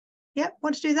 Yep,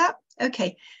 want to do that?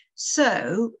 Okay.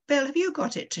 So Bill, have you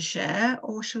got it to share,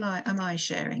 or am I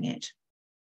sharing it?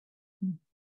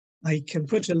 I can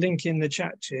put a link in the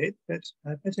chat to it, but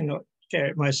I better not share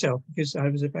it myself because I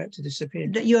was about to disappear.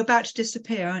 You're about to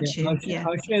disappear, aren't you?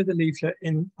 I'll share the leaflet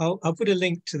in. I'll put a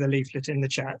link to the leaflet in the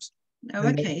chat. Oh,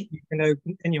 okay. You can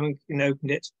anyone can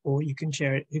open it, or you can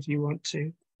share it if you want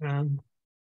to.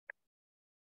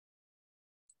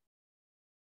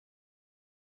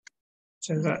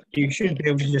 So that you should be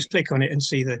able to just click on it and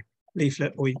see the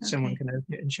leaflet, or someone can open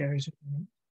it and share it.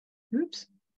 Oops.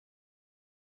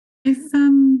 If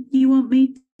you want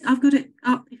me, I've got it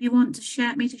up. If you want to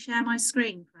share my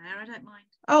screen, Claire, I don't mind.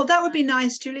 Oh, that would be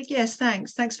nice, Julie. Yes,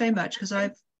 thanks. Thanks very much, because I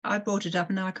brought it up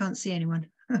and now I can't see anyone,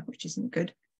 which isn't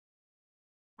good.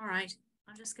 All right,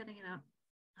 I'm just getting it up.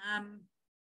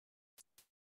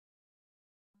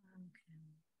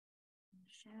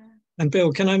 And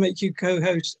Bill, can I make you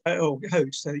co-host or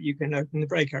host so that you can open the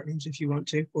breakout rooms if you want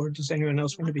to, or does anyone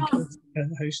else want to be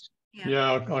co-host?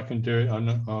 Yeah, I can do it.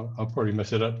 I'll probably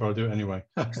mess it up, but I'll do it anyway.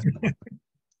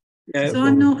 Yeah, so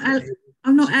I'm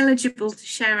not eligible to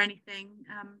share anything,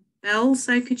 Bill.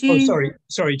 So could you? Oh,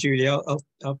 sorry, Julie. I'll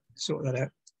sort that out.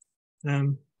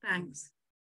 Thanks.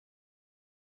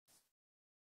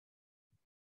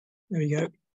 There we go.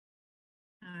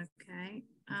 Okay.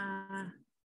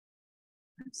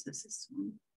 Perhaps this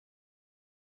one.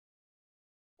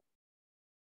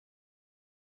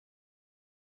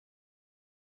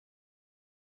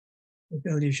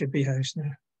 Bill, you should be host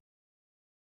now.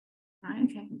 Right,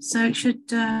 okay. So it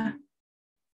should.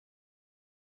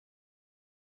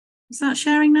 Is that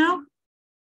sharing now?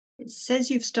 It says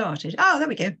you've started. Oh, there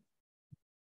we go.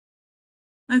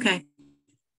 Okay.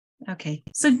 Okay.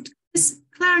 So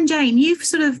Claire and Jane, you've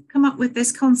sort of come up with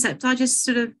this concept. I just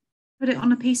sort of put it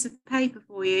on a piece of paper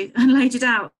for you and laid it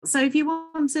out. So if you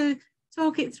want to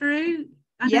talk it through,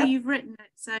 I know you've written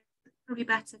it, so it's probably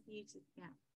better for you to,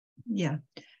 Yeah.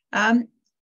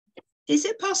 Is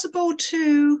it possible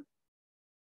to,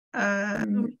 I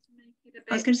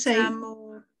was going to say,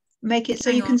 make it so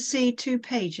you can see 2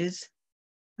 pages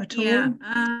at all? Yeah.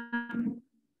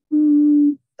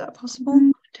 Is that possible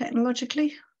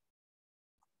technologically?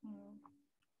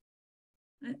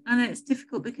 And it's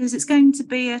difficult because it's going to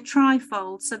be a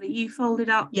trifold so that you fold it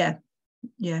up. Yeah.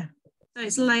 So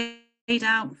it's laid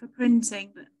out for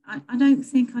printing, but I don't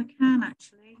think I can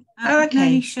actually. I can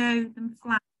only show them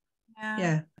flat.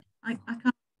 Yeah. I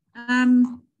can't,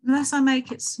 unless I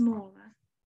make it smaller.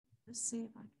 Let's see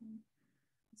if I can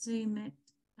zoom it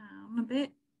down a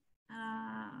bit.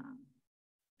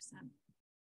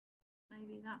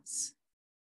 Maybe that's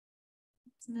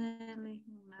nearly,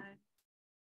 no.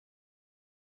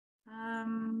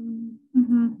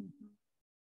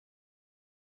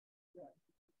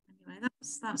 Anyway,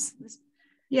 that's this.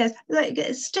 Yes,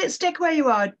 stick where you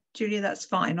are, Julia. That's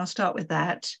fine. I'll start with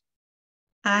that.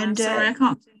 And sorry, I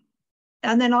can't do.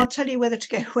 And then I'll tell you when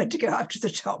to go up to the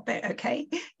top bit. Okay,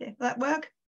 will that work?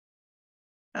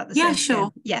 Yeah,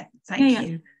 sure. Yeah, thank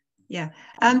you. Yeah.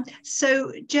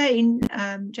 So Jane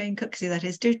Cooksey, that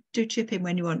is, do chip in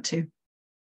when you want to.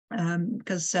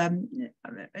 Because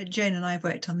Jane and I have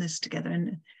worked on this together,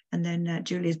 and then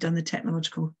Julie's done the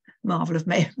technological marvel of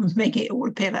making it all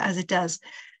appear as it does.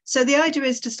 So the idea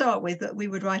is to start with that we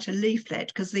would write a leaflet,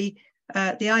 because the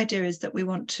idea is that we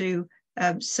want to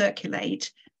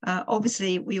circulate.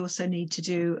 Obviously, we also need to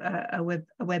do a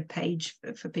web page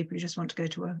for people who just want to go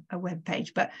to a web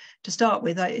page. But to start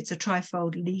with, it's a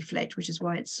trifold leaflet, which is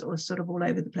why it's sort of all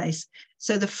over the place.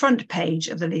 So the front page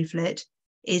of the leaflet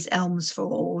is Elms for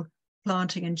All,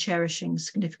 planting and cherishing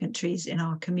significant trees in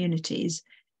our communities.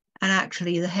 And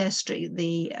actually the hair streak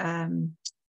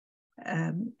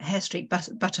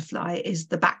butterfly is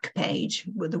the back page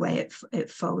with the way it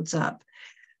folds up.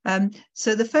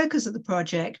 So the focus of the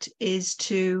project is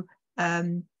to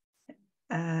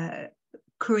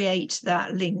create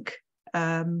that link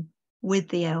with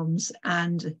the elms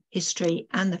and history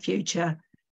and the future.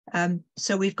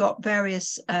 So we've got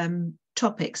various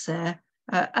topics there.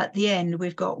 at the end,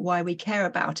 we've got why we care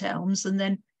about elms. And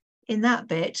then in that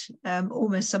bit,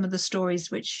 almost some of the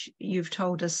stories which you've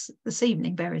told us this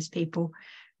evening, various people,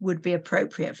 would be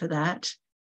appropriate for that.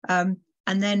 And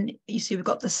then you see we've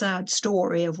got the sad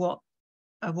story of what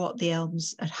the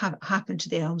elms had happened to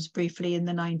the elms briefly in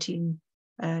the 1920s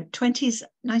and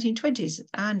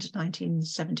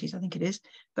 1970s, I think it is,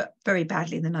 but very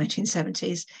badly in the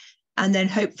 1970s, and then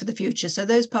hope for the future. So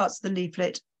those parts of the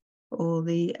leaflet or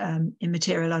the in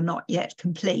material are not yet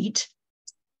complete.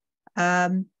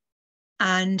 And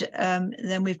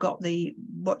then we've got the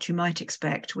what you might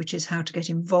expect, which is how to get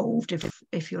involved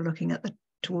if you're looking at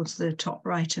towards the top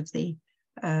right of the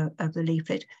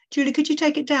leaflet. Julie, could you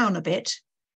take it down a bit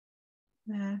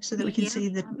so that we can see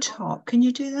the top? Can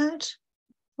you do that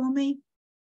for me?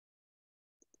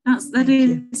 That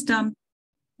is done.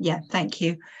 Yeah, thank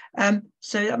you.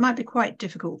 So that might be quite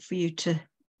difficult for you to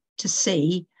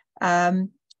see,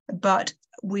 but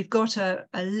we've got a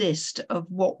list of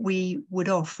what we would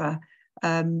offer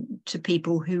to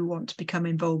people who want to become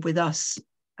involved with us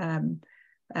dealing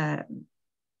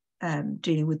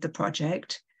with the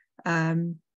project,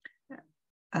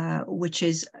 which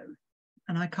is,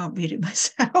 and I can't read it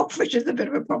myself, which is a bit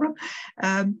of a problem.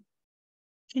 Can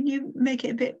you make it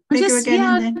a bit bigger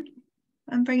again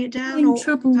and bring it down?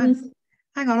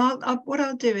 Hang on, what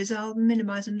I'll do is I'll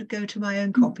minimize and go to my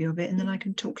own copy of it, and then I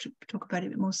can talk about it a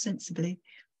bit more sensibly.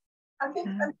 I think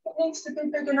it needs to be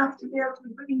big enough to be able to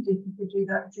read it if you do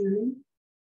that, Julie.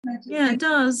 Yeah, it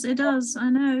does. It does. I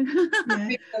know. Yeah.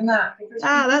 Bigger than that, because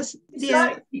that's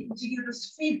like people to give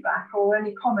us feedback or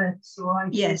any comments or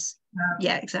ideas. Yes.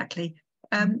 Yeah, exactly.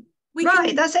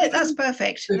 Right, that's it. That's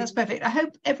perfect. That's perfect. I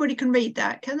hope everybody can read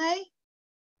that. Can they?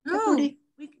 Everybody?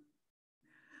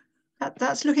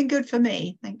 That's looking good for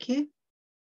me. Thank you.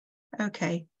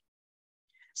 Okay.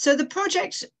 So the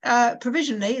project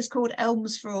provisionally is called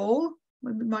Elms for All.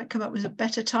 We might come up with a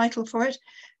better title for it.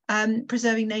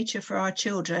 Preserving nature for our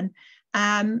children.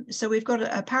 So we've got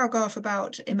a paragraph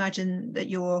about, imagine that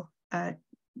your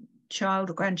child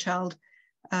or grandchild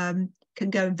can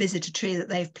go and visit a tree that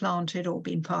they've planted or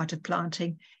been part of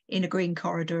planting in a green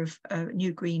corridor of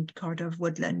new green corridor of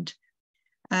woodland.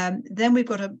 Then we've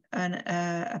got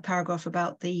a paragraph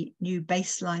about the new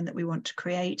baseline that we want to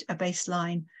create, a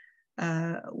baseline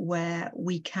where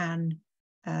we can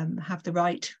have the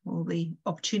right or the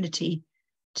opportunity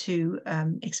to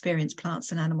experience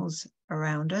plants and animals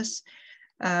around us.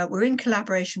 We're in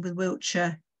collaboration with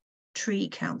Wiltshire Tree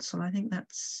Council. I think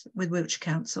that's with Wiltshire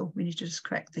Council. We need to just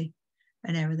correct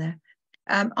an error there.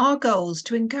 Our goals: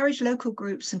 to encourage local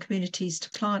groups and communities to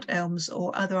plant elms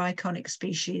or other iconic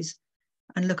species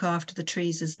and look after the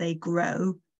trees as they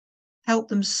grow, help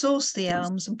them source the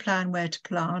elms and plan where to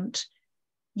plant,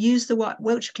 use the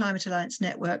Wiltshire Climate Alliance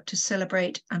network to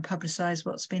celebrate and publicise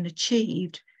what's been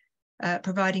achieved,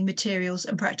 providing materials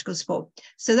and practical support.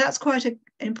 So that's quite an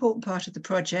important part of the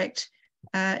project,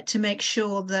 to make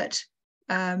sure that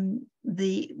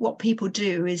what people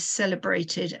do is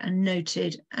celebrated and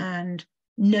noted and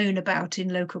known about in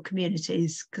local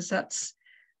communities, because that's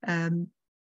an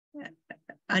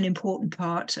important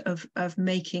part of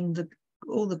making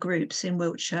all the groups in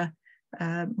Wiltshire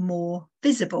more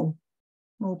visible,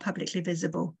 more publicly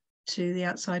visible to the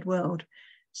outside world.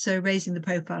 So raising the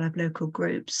profile of local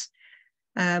groups.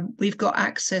 We've got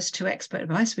access to expert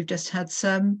advice. We've just had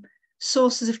some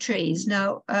sources of trees.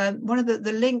 Now, one of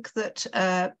the link that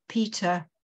Peter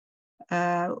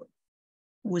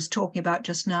was talking about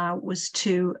just now was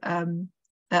to,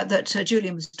 that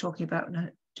Julian was talking about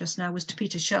just now, was to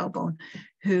Peter Shelbourne,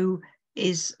 who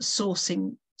is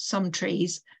sourcing some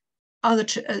trees.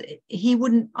 He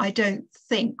wouldn't, I don't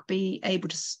think, be able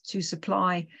to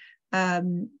supply a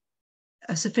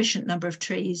sufficient number of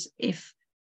trees if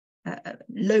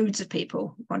loads of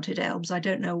people wanted elms. I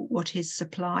don't know what his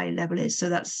supply level is, so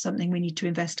that's something we need to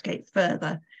investigate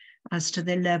further as to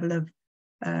the level of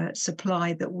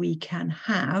supply that we can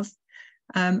have.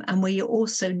 And we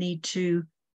also need to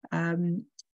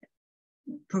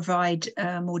provide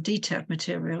more detailed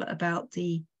material about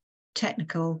the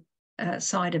technical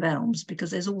side of elms,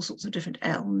 because there's all sorts of different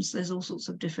elms, there's all sorts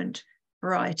of different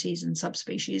varieties and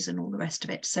subspecies and all the rest of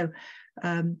it. So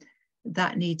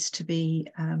that needs to be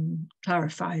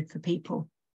clarified for people,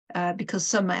 because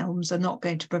some elms are not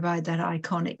going to provide that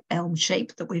iconic elm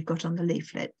shape that we've got on the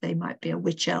leaflet. They might be a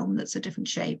wych elm that's a different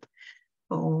shape,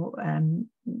 or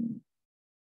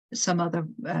some other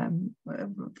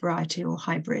variety or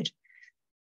hybrid.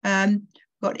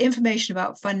 Got information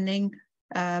about funding,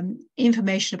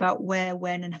 information about where,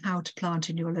 when and how to plant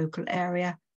in your local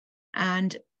area,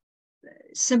 and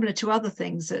similar to other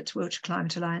things that Wiltshire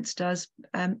Climate Alliance does,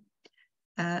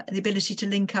 the ability to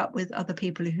link up with other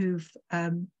people who've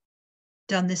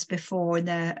done this before in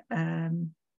their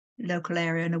local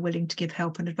area and are willing to give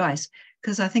help and advice.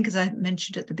 Because I think, as I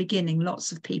mentioned at the beginning,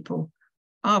 lots of people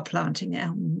are planting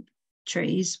elm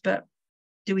trees, but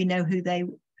do we know who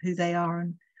they are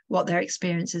and what their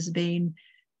experience has been?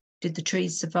 Did the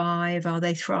trees survive? Are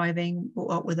they thriving?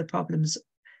 What were the problems?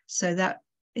 So that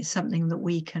is something that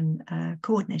we can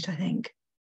coordinate, I think.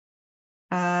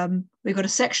 We've got a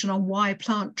section on why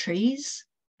plant trees,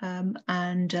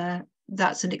 and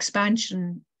that's an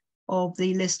expansion of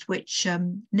the list which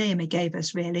Naomi gave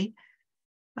us, really.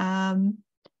 And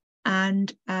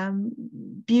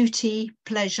beauty,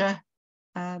 pleasure,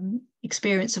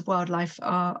 experience of wildlife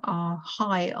are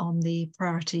high on the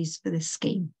priorities for this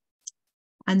scheme.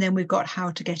 And then we've got how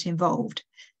to get involved.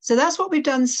 So that's what we've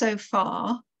done so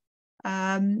far.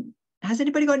 Has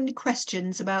anybody got any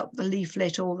questions about the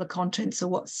leaflet or the contents or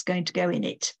what's going to go in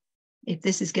it? If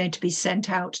this is going to be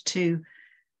sent out to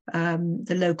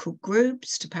the local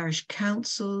groups, to parish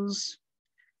councils,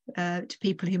 to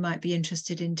people who might be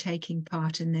interested in taking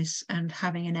part in this and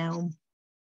having an elm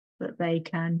that they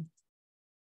can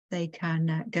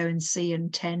go and see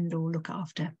and tend or look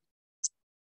after.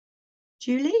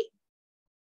 Julie?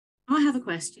 I have a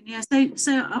question. Yeah,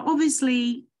 so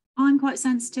obviously I'm quite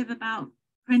sensitive about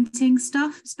printing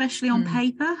stuff, especially on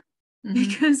paper,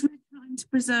 because we're trying to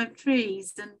preserve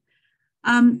trees.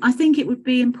 And I think it would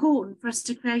be important for us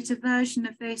to create a version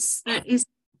of this that is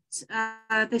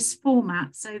this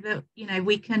format, so that, you know,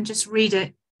 we can just read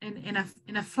it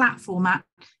in a flat format.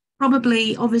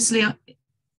 Probably, obviously,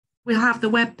 we'll have the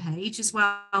web page as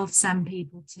well to send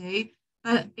people to,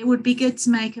 but it would be good to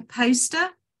make a poster,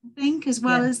 I think, as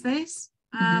well as this.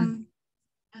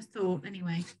 I thought,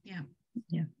 anyway, yeah.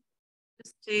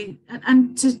 Just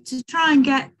to try and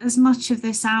get as much of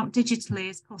this out digitally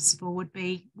as possible would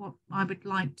be what I would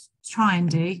like to try and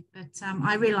do. But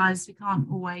I realise we can't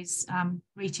always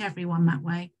reach everyone that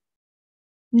way.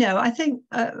 No, I think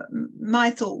my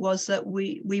thought was that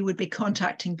we would be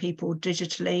contacting people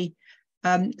digitally.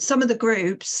 Some of the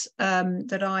groups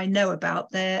that I know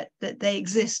about, that they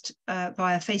exist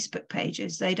via Facebook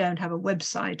pages. They don't have a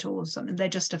website or something. They're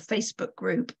just a Facebook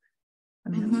group. I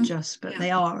mean, not just, but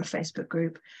they are a Facebook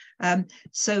group.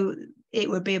 So it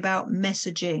would be about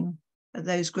messaging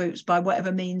those groups by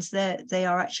whatever means they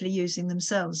are actually using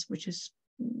themselves, which is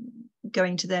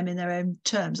going to them in their own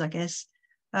terms, I guess.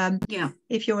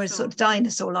 If you're a sort of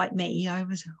dinosaur like me, I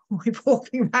was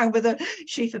walking around with a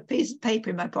sheaf of piece of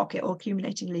paper in my pocket or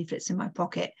accumulating leaflets in my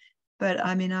pocket. But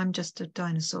I mean, I'm just a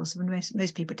dinosaur. So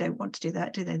most people don't want to do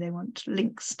that, do they? They want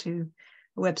links to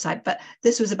a website. But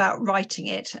this was about writing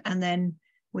it, and then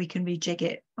we can rejig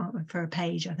it for a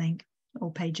page, I think,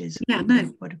 or pages. Yeah,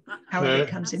 no. However it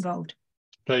comes involved.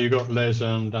 So you got Les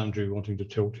and Andrew wanting to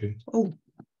talk to you. Oh,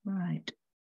 right.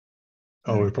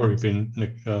 Oh, we've probably been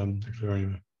Nicola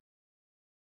anyway.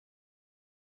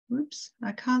 Whoops,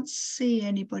 I can't see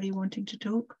anybody wanting to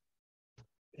talk.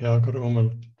 Yeah, I've got it on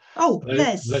my... Oh,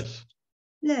 Les.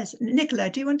 Nicola,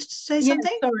 do you want to say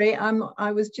something? Sorry,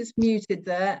 I was just muted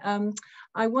there.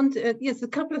 I wanted, yes, a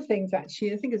couple of things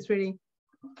actually. I think it's really,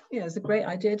 it's a great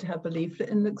idea to have a leaflet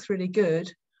and looks really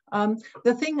good.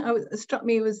 The thing that struck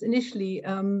me was initially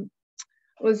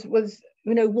was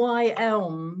why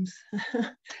elms?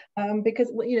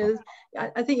 Because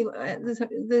I think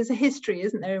there's a history,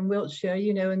 isn't there, in Wiltshire,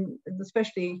 and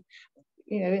especially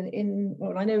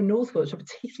well, I know North Wiltshire,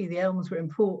 particularly the elms were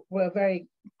very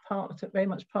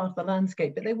much part of the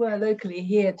landscape, but they were locally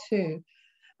here too.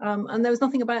 And there was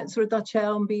nothing about sort of Dutch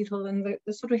elm, beetle, and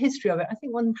the sort of history of it. I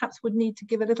think one perhaps would need to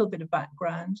give a little bit of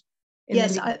background.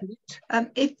 Yes,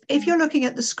 if you're looking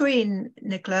at the screen,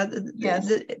 Nicola,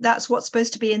 that's what's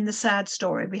supposed to be in the sad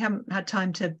story. We haven't had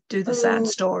time to do the sad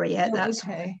story yet. That's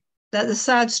okay. That the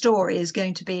sad story is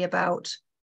going to be about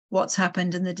what's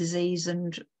happened and the disease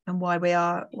and why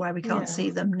we can't see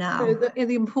them now. So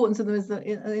the importance of them is that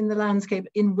in the landscape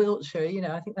in Wiltshire,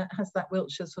 I think that has that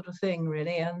Wiltshire sort of thing,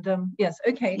 really. And yes,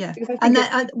 okay. Yeah, and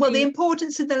the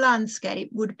importance of the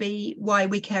landscape would be why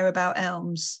we care about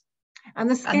elms. And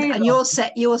the scale. And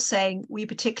you're saying we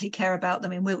particularly care about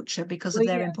them in Wiltshire because of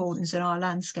their importance in our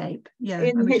landscape. Yeah,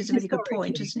 which is a really good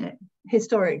point, isn't it?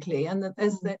 Historically, and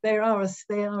that they are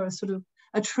a sort of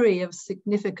a tree of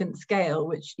significant scale,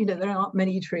 which there aren't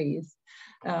many trees.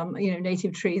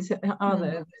 Native trees are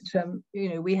there,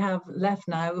 but we have left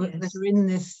now that are in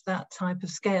that type of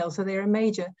scale. So they're a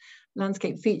major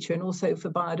landscape feature, and also for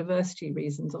biodiversity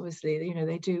reasons. Obviously,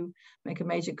 they do make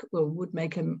would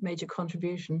make a major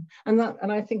contribution, and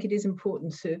I think it is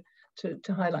important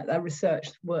to highlight that research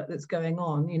work that's going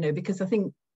on. Because I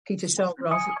think Peter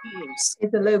Shellgrass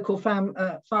is a local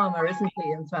farmer, isn't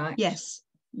he, in fact? Yes,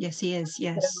 yes, he is,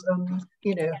 yes. So,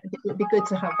 you know, it'd be good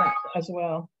to have that as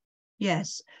well.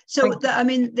 Yes, so I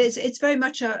mean, it's very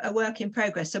much a work in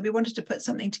progress. So we wanted to put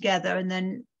something together, and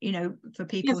then, you know, for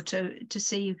people to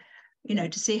see, you know,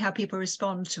 to see how people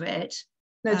respond to it.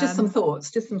 No, just some thoughts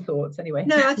anyway.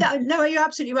 No, no, you're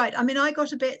absolutely right. I mean, I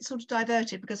got a bit sort of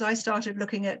diverted because I started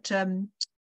looking at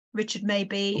Richard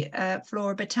Maybe,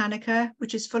 Flora Botanica,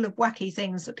 which is full of wacky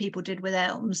things that people did with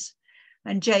elms.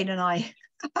 And Jane and I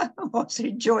also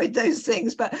enjoyed those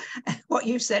things, but what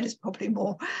you said is probably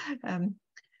more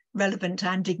relevant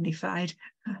and dignified.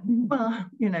 Well,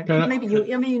 you know, maybe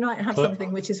you might have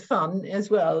something which is fun as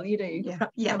well. You know,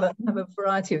 you have a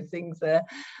variety of things there.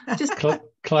 Just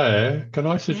Claire, can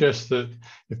I suggest that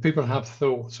if people have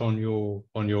thoughts on your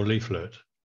leaflet,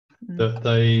 that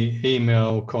they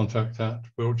email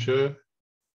contact@Wiltshire,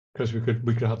 because we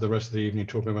could have the rest of the evening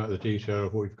talking about the detail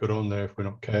of what we've got on there if we're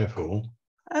not careful.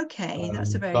 Okay,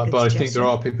 that's a very good But I suggestion. think there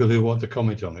are people who want to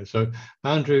comment on it. So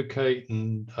Andrew, Kate,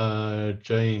 and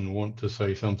Jane want to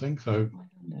say something. So,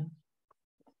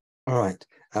 all right.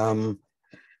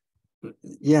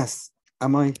 Yes.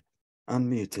 Am I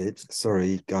unmuted?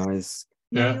 Sorry, guys.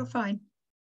 No, you're fine.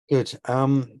 Good.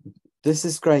 This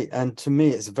is great, and to me,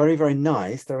 it's very, very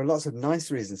nice. There are lots of nice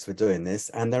reasons for doing this,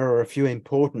 and there are a few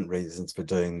important reasons for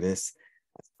doing this.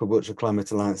 For Wiltshire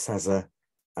Climate Alliance as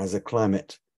a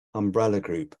climate umbrella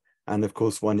group, and of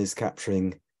course one is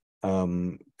capturing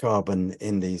carbon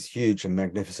in these huge and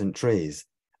magnificent trees.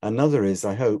 Another is,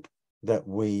 I hope, that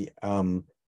we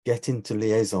get into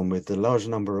liaison with the large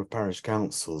number of parish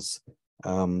councils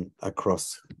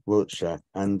across Wiltshire.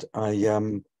 And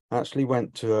I actually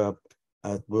went to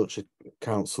a Wiltshire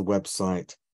Council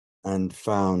website and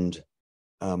found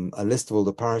a list of all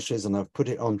the parishes, and I've put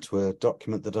it onto a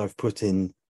document that I've put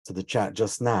in to the chat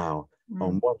just now.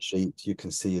 On one sheet, you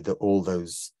can see that all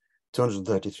those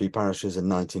 233 parishes and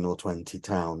 19 or 20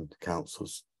 town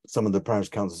councils. Some of the parish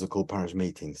councils are called parish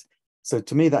meetings. So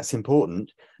to me, that's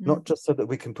important, not just so that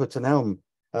we can put an elm,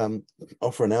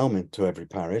 offer an elm into every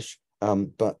parish,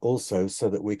 but also so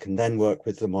that we can then work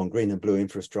with them on green and blue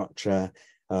infrastructure,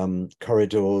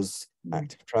 corridors,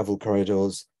 active travel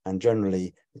corridors, and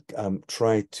generally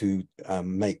try to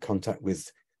make contact with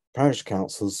parish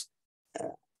councils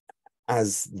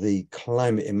as the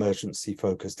climate emergency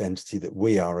focused entity that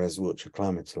we are as Wiltshire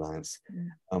Climate Alliance.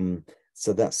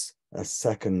 So that's a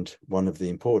second one of the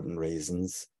important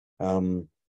reasons. And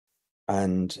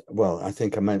well, I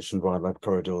think I mentioned wildlife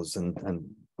corridors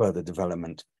and further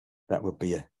development. That would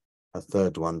be a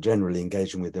third one, generally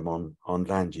engaging with them on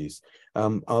land use. I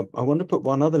want to put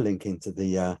one other link into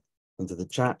the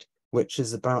chat, which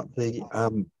is about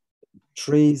the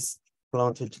trees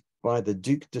planted by the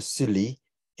Duc de Sully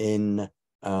in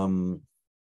an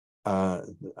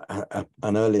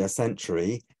earlier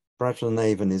century.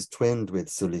 Bradford-on-Avon is twinned with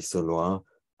Sully-sur-Loire,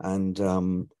 and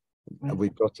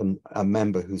we've got a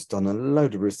member who's done a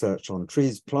load of research on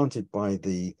trees planted by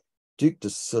the Duc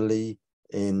de Sully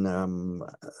in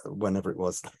whenever it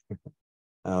was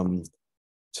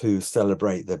to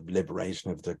celebrate the liberation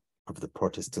of the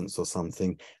Protestants or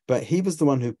something. But he was the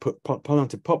one who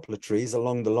planted poplar trees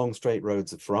along the long straight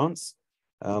roads of France.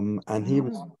 And he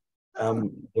was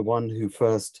the one who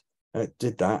first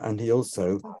did that, and he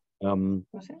also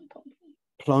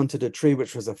planted a tree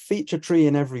which was a feature tree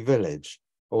in every village,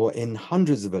 or in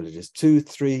hundreds of villages. 200,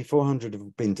 300, 400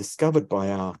 have been discovered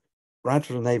by our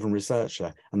Bradford-on-Avon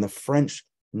researcher, and the French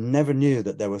never knew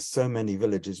that there were so many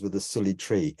villages with a Sully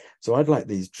tree. So I'd like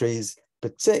these trees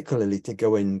particularly to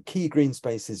go in key green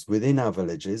spaces within our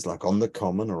villages, like on the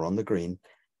common or on the green,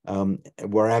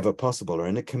 wherever possible, or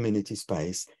in a community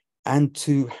space, and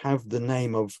to have the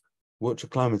name of Wiltshire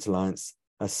Climate Alliance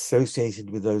associated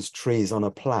with those trees on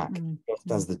a plaque,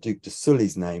 just as the Duc de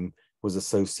Sully's name was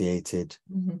associated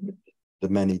with the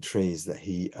many trees that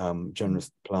he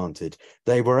generously planted.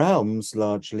 They were elms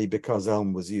largely because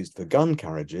elm was used for gun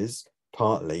carriages,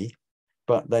 partly,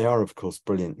 but they are, of course,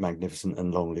 brilliant, magnificent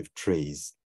and long-lived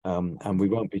trees. And we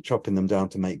won't be chopping them down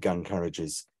to make gun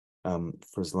carriages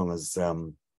for as long as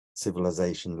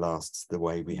civilization lasts the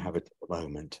way we have it at the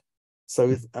moment.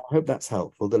 So I hope that's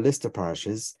helpful, the list of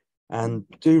parishes, and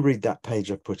do read that page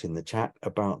I've put in the chat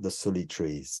about the Sully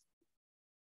trees.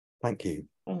 Thank you.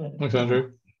 Thanks,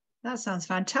 Andrew. That sounds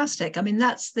fantastic. I mean,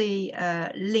 that's the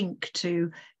link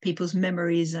to people's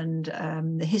memories and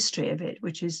the history of it,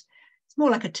 which is, it's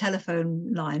more like a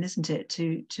telephone line, isn't it,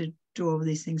 to draw all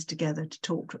these things together, to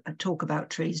talk about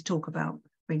trees, talk about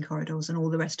green corridors and all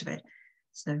the rest of it.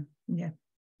 So, yeah.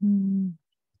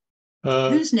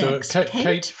 Who's next?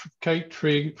 Kate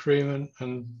Freeman,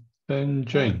 and then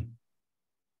Jane.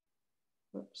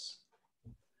 Oops.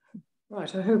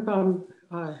 Right, I hope I'm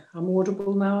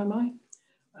audible now, am I?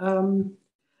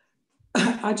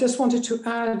 I just wanted to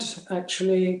add,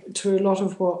 actually, to a lot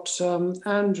of what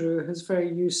Andrew has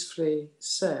very usefully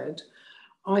said.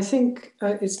 I think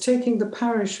it's taking the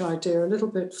parish idea a little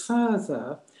bit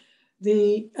further.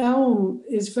 The elm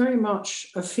is very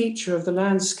much a feature of the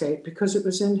landscape because it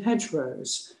was in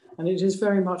hedgerows, and it is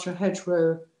very much a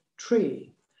hedgerow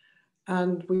tree.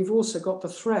 And we've also got the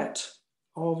threat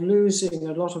of losing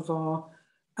a lot of our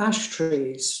ash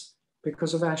trees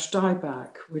because of ash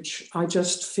dieback, which I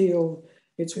just feel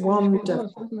it's one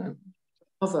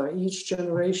other. Each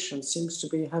generation seems to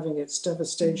be having its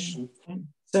devastation.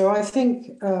 So I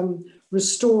think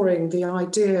restoring the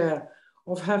idea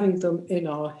of having them in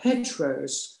our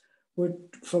hedgerows would,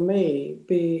 for me,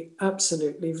 be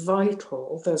absolutely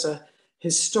vital. There's a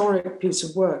historic piece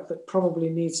of work that probably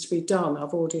needs to be done.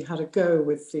 I've already had a go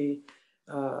with the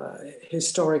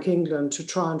Historic England to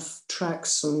try and track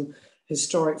some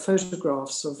historic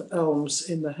photographs of elms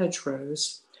in the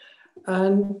hedgerows.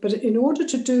 But in order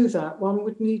to do that, one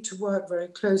would need to work very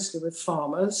closely with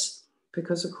farmers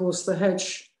because, of course, the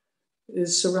hedge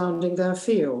is surrounding their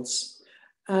fields.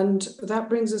 And that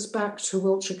brings us back to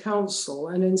Wiltshire Council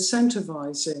and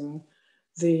incentivising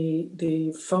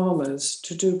the farmers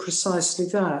to do precisely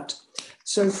that.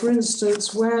 So, for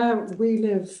instance, where we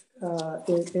live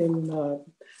in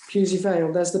Pewsey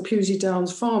Vale, there's the Pewsey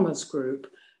Downs Farmers Group,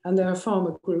 and there are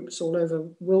farmer groups all over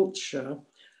Wiltshire.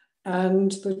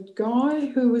 And the guy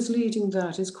who is leading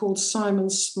that is called Simon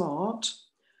Smart.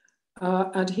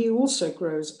 And he also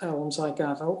grows elms, I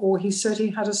gather, or he said he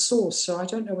had a source, so I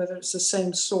don't know whether it's the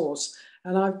same source.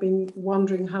 And I've been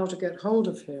wondering how to get hold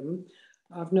of him.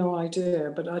 I've no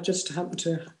idea, but I just happen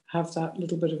to have that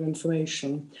little bit of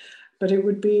information. But it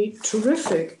would be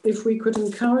terrific if we could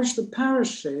encourage the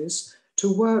parishes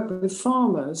to work with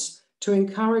farmers, to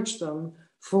encourage them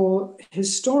for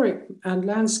historic and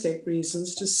landscape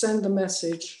reasons to send the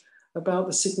message about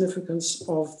the significance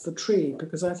of the tree,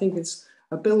 because I think it's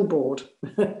a billboard,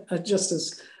 just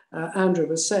as Andrew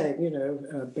was saying, you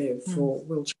know, for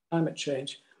Wiltshire climate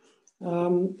change.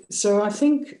 So I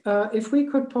think if we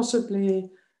could possibly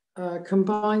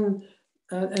combine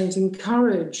and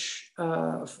encourage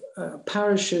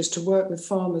parishes to work with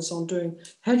farmers on doing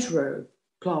hedgerow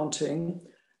planting,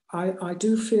 I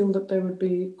do feel that there would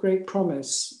be great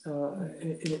promise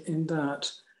in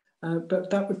that. But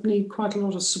that would need quite a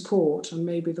lot of support, and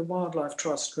maybe the Wildlife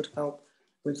Trust could help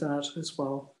with that as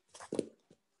well.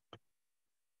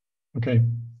 Okay.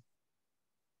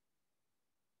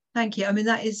 Thank you. I mean,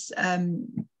 that is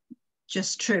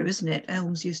just true, isn't it?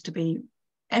 Elms used to be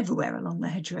everywhere along the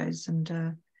hedgerows,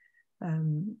 and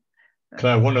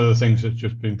Claire, one of the things that's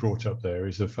just been brought up there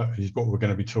is the fact is what we're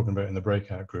going to be talking about in the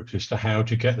breakout groups as to how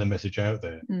to get the message out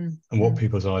there and what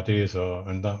people's ideas are,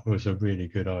 and that was a really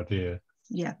good idea.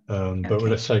 Yeah. But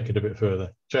let's take it a bit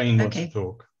further. Jane wants to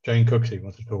talk. Jane Cooksey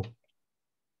wants to talk.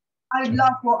 I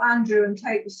love what Andrew and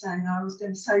Kate were saying. I was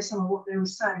going to say some of what they were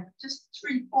saying. Just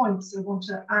 3 points I want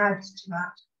to add to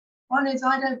that. One is,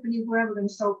 I don't believe we're ever going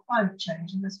to solve climate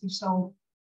change unless we solve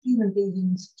human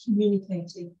beings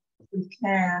communicating with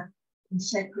care and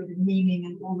sacred and meaning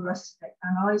and all the rest of it.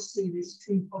 And I see this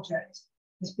tree project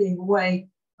as being a way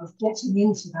of getting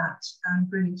into that and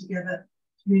bringing together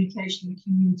communication with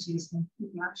communities and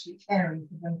people actually caring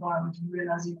for the environment and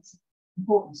realising it's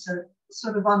important. So it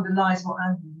sort of underlies what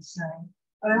Andrew was saying.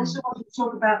 But I also want to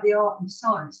talk about the art and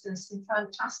science. There's some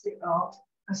fantastic art.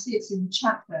 I see it's in the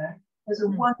chat there. There's a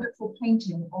wonderful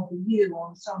painting of a ewe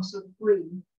on some sort of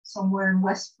green somewhere in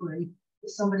Westbury that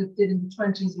somebody did in the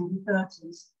 20s or the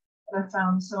 30s that I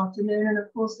found this afternoon. And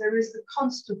of course, there is the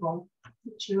Constable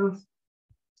picture of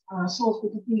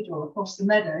Salisbury Cathedral across the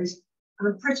meadows. And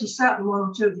I'm pretty certain one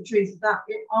or two of the trees of that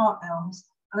are elms.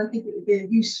 And I think it would be a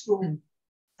useful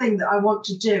thing that I want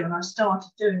to do. And I started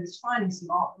doing is finding some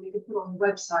art that we could put on the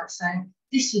website saying,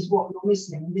 this is what you're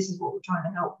missing and this is what we're trying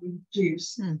to help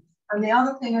reduce. And the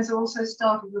other thing is I also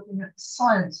started looking at the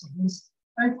science of this,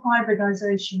 both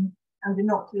hybridization and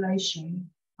inoculation.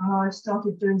 And I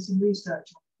started doing some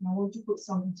research. And I want to put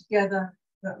something together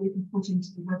that we can put into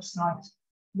the website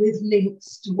with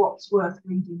links to what's worth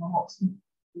reading or what's,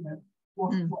 you know,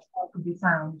 what can be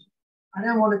found. I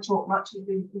don't want to talk much. If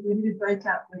we need to break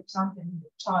out groups, I'm getting a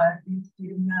bit tired. We need to do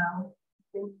them now, I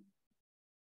think,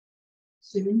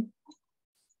 soon.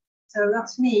 So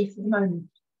that's me for the moment.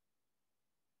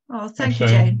 Oh, thank you,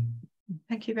 Jane.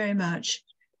 Thank you very much.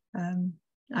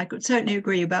 I could certainly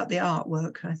agree about the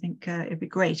artwork. I think it'd be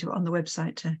great on the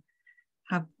website to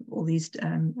have all these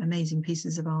amazing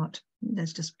pieces of art.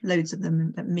 There's just loads of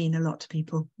them that mean a lot to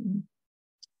people.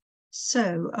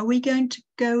 So are we going to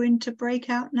go into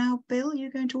breakout now, Bill?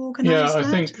 You're going to organise that? Yeah,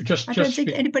 I think I don't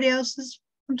think anybody else is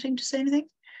wanting to say anything.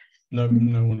 No,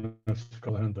 no one else has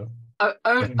got a hand up.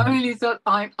 Only that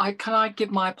can I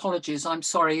give my apologies? I'm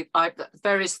sorry.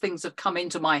 Various things have come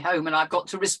into my home and I've got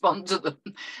to respond to them.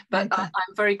 But okay.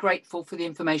 I'm very grateful for the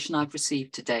information I've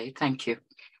received today. Thank you.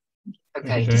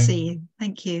 Okay. Good to see you.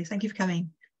 Thank you. Thank you for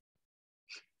coming.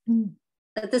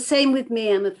 The same with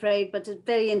me, I'm afraid, but it's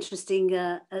very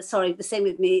interesting. Sorry, the same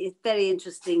with me. It's very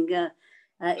interesting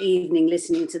evening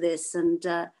listening to this, and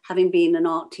having been an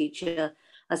art teacher,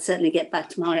 I'll certainly get back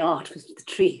to my art with the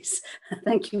trees.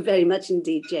 Thank you very much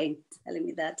indeed, Jane, for telling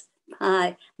me that.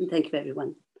 Bye, and thank you,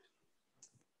 everyone.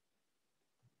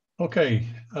 Okay,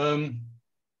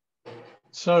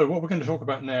 so what we're going to talk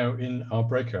about now in our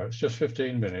breakouts, just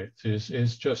 15 minutes,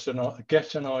 is just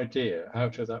get an idea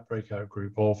out of that breakout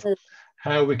group of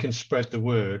how we can spread the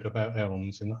word about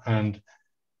elms and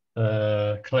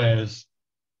Clare's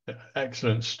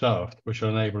excellent stuff, which will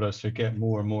enable us to get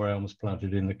more and more elms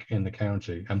planted in the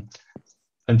county, and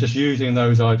just using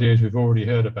those ideas we've already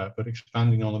heard about, but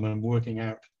expanding on them and working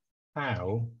out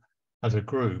how, as a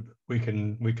group, we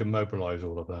can mobilise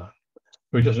all of that.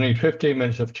 We just need 15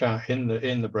 minutes of chat in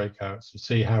the breakouts to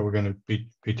see how we're going to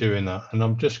be doing that. And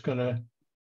I'm just gonna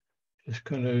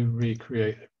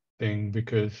recreate a thing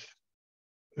because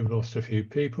we've lost a few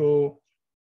people.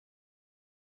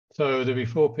 So there'll be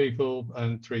 4 people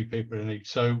and 3 people in each.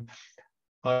 So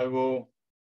I will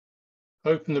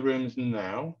open the rooms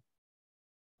now,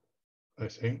 I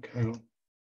think. Hang on.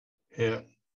 Yeah.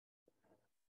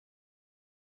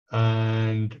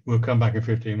 And we'll come back in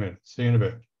 15 minutes. See you in a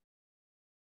bit.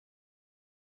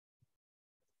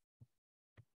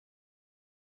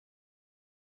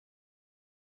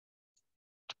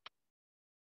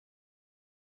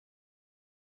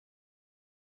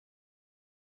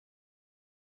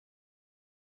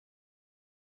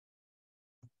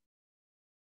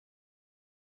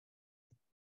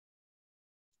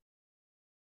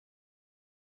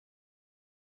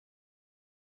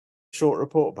 Short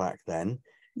report back then.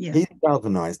 Yeah. He's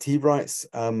galvanized. He writes,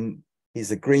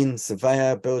 he's a green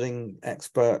surveyor, building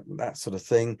expert, that sort of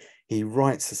thing. He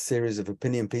writes a series of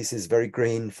opinion pieces, very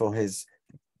green, for his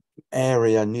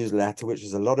area newsletter, which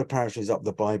is a lot of parishes up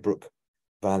the Bybrook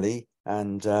Valley.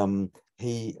 And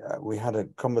we had a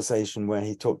conversation where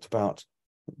he talked about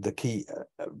the key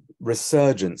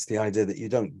resurgence, the idea that you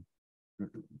don't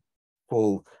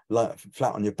fall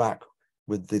flat on your back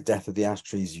with the death of the ash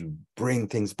trees, you bring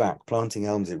things back. Planting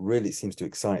elms, it really seems to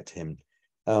excite him,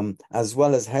 as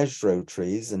well as hedgerow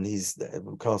trees. And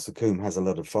Castle Combe has a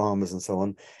lot of farmers and so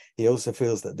on. He also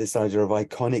feels that this idea of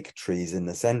iconic trees in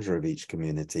the centre of each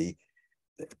community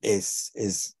is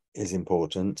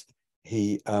important.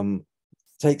 He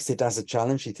takes it as a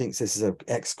challenge. He thinks this is an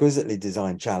exquisitely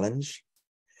designed challenge,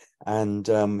 and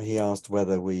he asked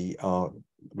whether we are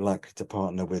likely to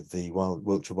partner with the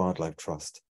Wiltshire Wildlife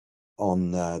Trust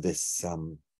on this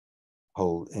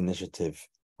whole initiative,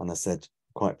 and I said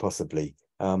quite possibly.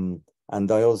 And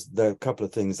there are a couple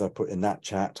of things I put in that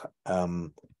chat.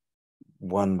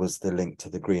 One was the link to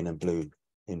the green and blue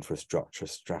infrastructure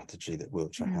strategy that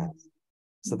Wiltshire has.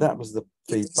 So that was the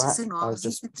feedback. I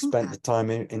just spent the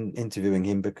time in interviewing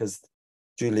him because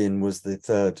Julian was the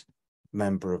 3rd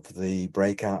member of the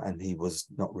breakout and he was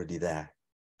not really there.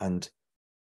 And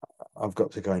I've got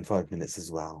to go in 5 minutes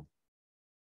as well.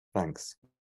 Thanks.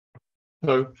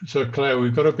 So Claire,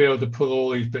 we've got to be able to pull all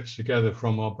these bits together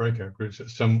from our breakout groups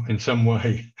in some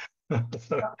way. I'm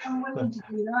willing to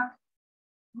do that.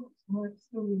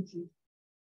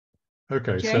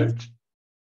 Okay, Jane? so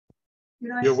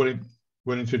you're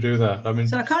willing to do that. I mean,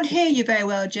 so I can't hear you very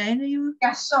well, Jane. Are you?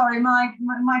 Yes, sorry, my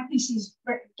PC is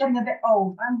getting a bit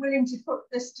old. I'm willing to put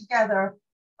this together.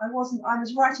 I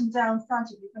was writing down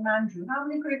frantically from Andrew. How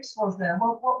many groups was there?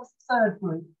 What was the 3rd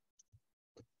group?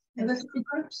 Are there 3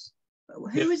 groups?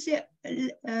 Who was it?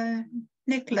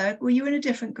 Nicola, were you in a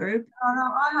different group? Oh, no,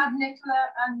 I had Nicola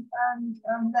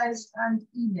and Les and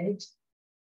Enid.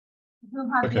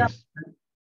 Who had the other group?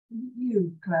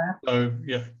 You, Claire. So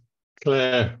yeah,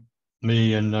 Claire,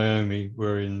 me and Naomi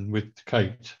were in with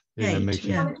Kate in a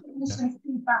meeting. Yeah. Give me some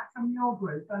feedback from your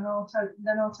group, and I'll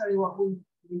tell you what we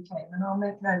came, and I'll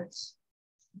make notes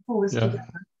before this together.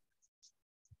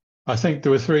 I think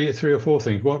there were three or four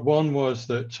things. One was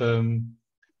that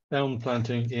elm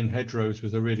planting in hedgerows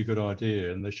was a really good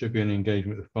idea, and there should be an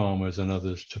engagement with farmers and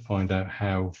others to find out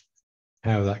how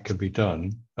that could be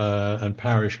done. And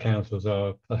parish councils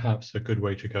are perhaps a good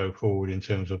way to go forward in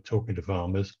terms of talking to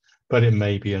farmers. but it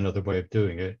may be another way of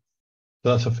doing it.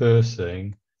 So that's the first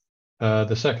thing.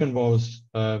 The second was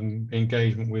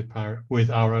engagement with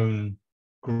our own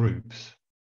groups.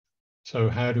 So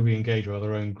how do we engage with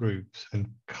our own groups? And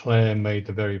Claire made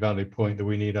the very valid point that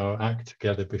we need our act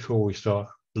together before we start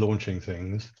launching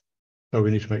things. So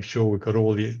we need to make sure we've got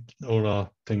all our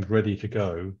things ready to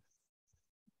go.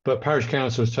 But parish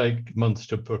councils take months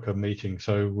to book a meeting,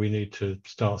 so we need to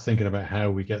start thinking about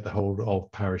how we get the hold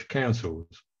of parish councils.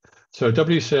 So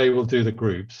WCA will do the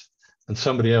groups, and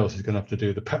somebody else is going to have to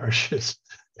do the parishes,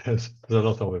 because there's a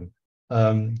lot of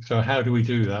them. So how do we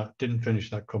do that? Didn't finish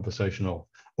that conversation off,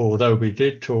 although we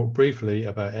did talk briefly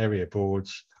about area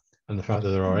boards and the fact that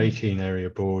there are 18 area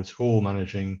boards, all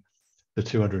managing the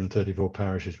 234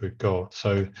 parishes we've got.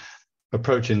 So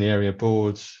approaching the area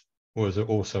boards was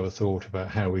also a thought about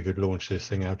how we could launch this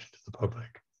thing out into the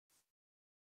public.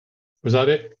 Was that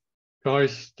it,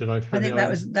 guys? Did I think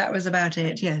that was about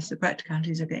it. Yes, the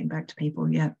practicalities of getting back to people.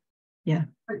 Yeah.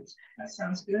 That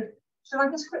sounds good. Shall I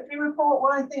just quickly report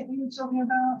what I think we were talking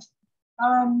about?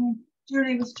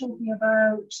 Julie was talking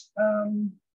about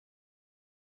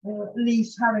at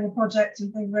least having a project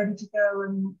and things ready to go,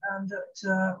 and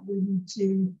that we need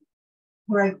to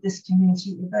create this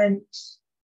community event.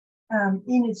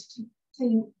 Enid's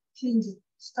keen to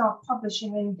start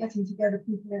publishing and getting together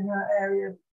people in her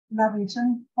area,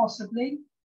 Lavington, possibly.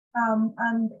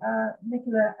 And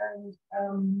Nicola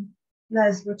and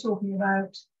Les were talking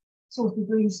about Salisbury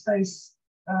Green Space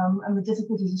and the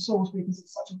difficulties of Salisbury because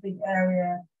it's such a big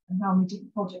area and how many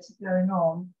different projects are going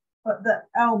on. But that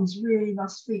elms really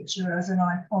must feature as an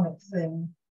iconic thing,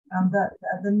 and that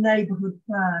the neighbourhood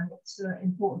plan, it's an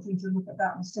important thing to look at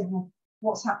that and say, well,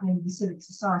 what's happening with the civic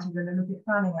society when they look at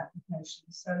planning applications.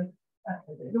 So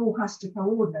it all has to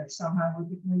coordinate somehow with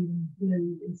the green and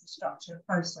blue infrastructure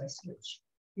process, which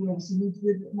we obviously need to do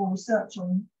a bit more research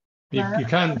on. You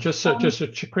can, just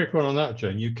a quick one on that,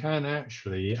 Jane, you can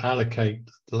actually allocate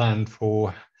land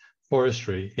for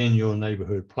forestry in your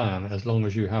neighbourhood plan as long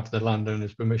as you have the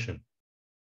landowner's permission.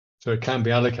 So it can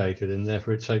be allocated, and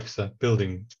therefore it takes that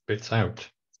building bits out.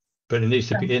 But it needs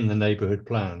to be in the neighbourhood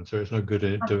plan, so it's no good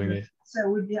at doing it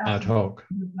ad hoc.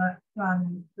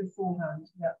 Plan beforehand,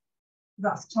 yeah.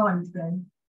 That's time thing.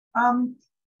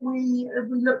 We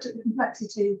looked at the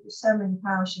complexity of so many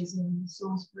parishes in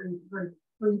Salisbury very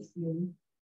briefly,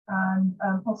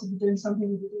 and possibly doing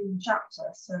something with the Green chapter.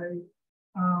 So,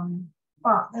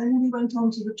 but then we went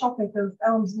on to the topic of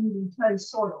elms needing clay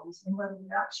soils and whether we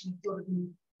actually got to be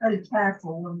very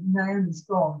careful. And Naomi's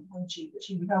gone, won't she? But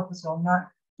she would help us on that,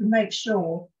 to make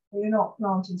sure that you're not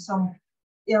planting some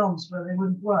elms where they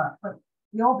wouldn't work. But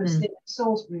the obvious thing in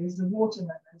Salisbury is the water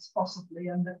meadows, possibly,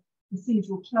 and the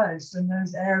cathedral close, and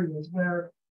those areas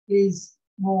where it is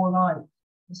more like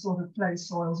the sort of clay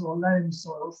soils or loam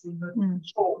soils than the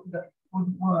chalk that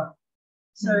wouldn't work.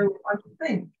 So I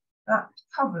think that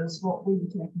covers what we were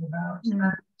talking about.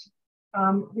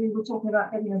 And we were talking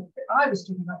about I was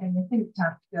talking about getting a think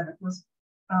tank together, because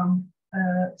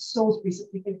Salisbury's a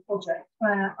big project.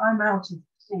 I'm out of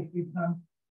Salisbury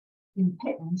in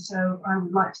Pitton, so I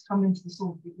would like to come into the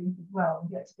Salisbury thing as well and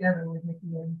get together with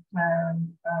Nicky and Claire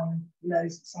and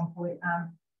Lowe's at some point, and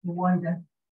the wider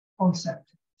concept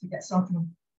to get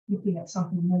something, looking at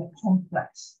something more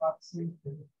complex like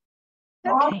Salisbury.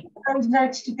 So I'll put those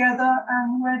notes together,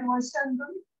 and where do I send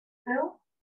them? Bill?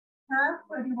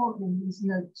 Where do you want them, these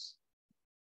notes?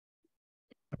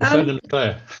 Send them to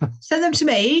Claire. Send them to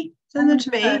me. Send them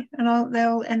to me, and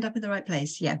they'll end up in the right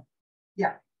place. Yeah.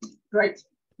 Yeah. Great.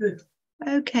 Good.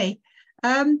 Okay.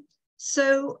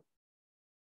 So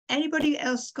anybody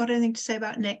else got anything to say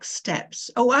about next steps?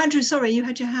 Oh, Andrew, sorry, you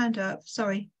had your hand up.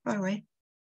 Sorry, by the way.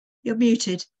 You're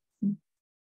muted.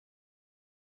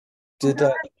 Did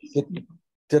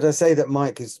I say that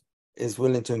Mike is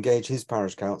willing to engage his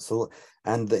parish council,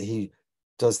 and that he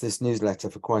does this newsletter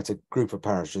for quite a group of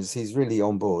parishes? He's really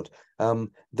on board.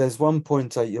 There's one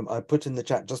point I put in the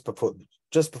chat just before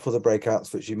the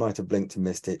breakouts, which you might have blinked and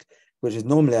missed it, which is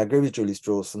normally I agree with Julie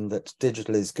Strawson that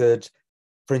digital is good,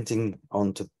 printing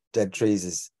onto dead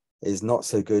trees is not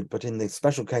so good. But in the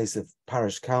special case of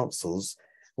parish councils,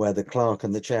 where the clerk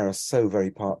and the chair are so very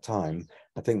part-time,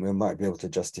 I think we might be able to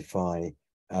justify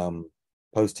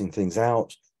posting things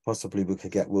out. Possibly we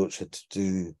could get Wiltshire to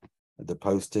do the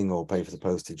posting or pay for the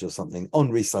postage or something on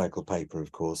recycled paper,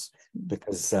 of course,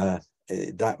 because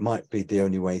that might be the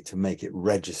only way to make it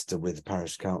register with the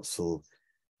parish council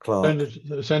clerk.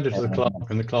 Send it to the clerk,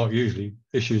 and the clerk usually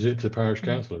issues it to parish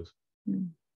councillors.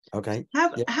 Okay.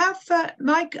 Have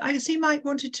Mike? I see Mike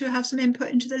wanted to have some input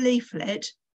into the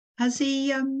leaflet. Has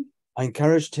he? I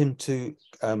encouraged him to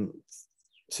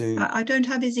to. I don't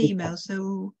have his email,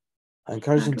 so I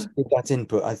encourage him to give that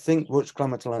input. I think Wiltshire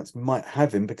Climate Alliance might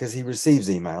have him because he receives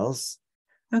emails.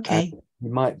 Okay. He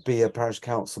might be a parish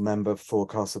council member for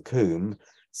Castle Combe,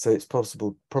 so it's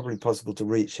probably possible to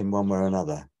reach him one way or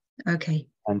another. Okay.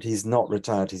 And he's not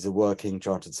retired, he's a working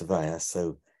chartered surveyor,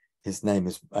 so his name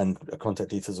is and contact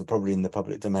details are probably in the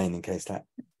public domain in case that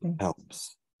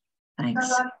helps. Thanks.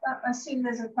 So I see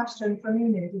there's a question from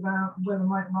Enid about whether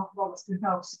Roberts can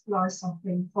help supply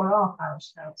something for our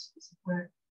parish councils if we're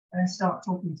going to start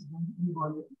talking to them,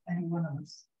 any one of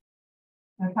us.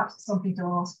 So perhaps it's something to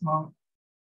ask Mark.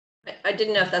 I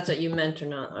didn't know if that's what you meant or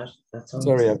not. That's all.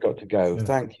 Sorry, I've got to go. Yeah.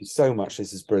 Thank you so much.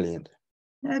 This is brilliant.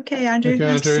 Okay, Andrew. Okay,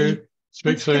 nice Andrew.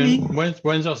 Speak soon.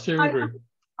 When's our steering group?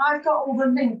 I've got all the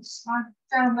links. I've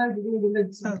downloaded all the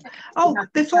links.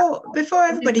 Before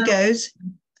everybody goes.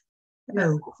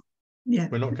 Oh, yeah.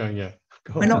 We're not going yet.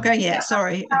 We're not going yet.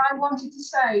 Sorry. I wanted to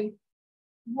say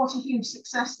what a huge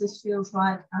success this feels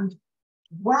like, and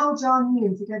well done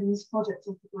you for getting this project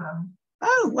off the ground.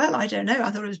 Oh, well, I don't know.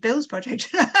 I thought it was Bill's project.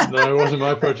 No, it wasn't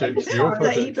my project. It's your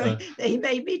project. That he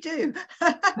made me do.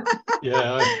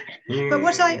 Yeah. But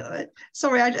what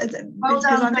sorry, because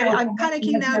I'm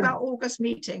panicking now about August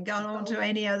meeting, going on to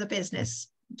any other business.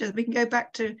 Just we can go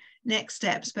back to next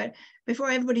steps. But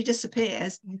before everybody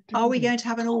disappears, are we going to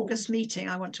have an August meeting?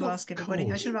 I want to ask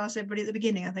everybody. I should have asked everybody at the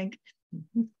beginning, I think.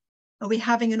 Are we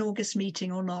having an August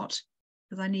meeting or not?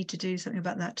 Because I need to do something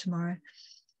about that tomorrow.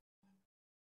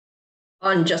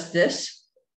 On just this?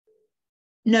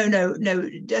 No,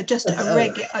 just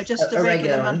a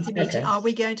regular monthly meeting. Okay. Are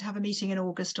we going to have a meeting in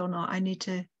August or not? We need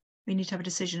to have a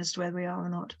decision as to whether we are or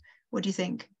not. What do you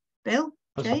think, Bill?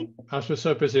 Jane? As we're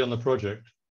so busy on the project,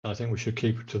 I think we should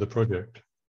keep it to the project.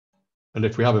 And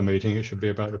if we have a meeting, it should be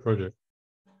about the project.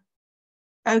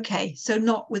 Okay, so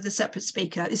not with a separate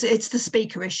speaker. It's the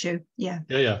speaker issue. Yeah.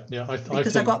 Yeah.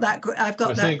 Because I've got that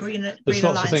green. There's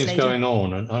lots of things going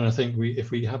on, and I think if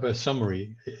we have a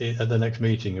summary at the next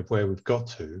meeting of where we've got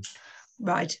to.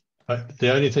 Right.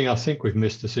 The only thing I think we've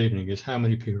missed this evening is how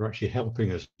many people are actually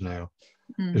helping us now.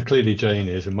 Because clearly Jane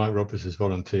is, and Mike Roberts has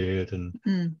volunteered, and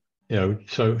you know,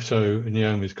 so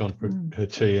Naomi's gone for her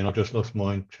tea, and I've just lost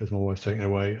mine because my wife's taken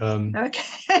away.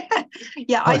 Okay.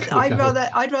 Yeah,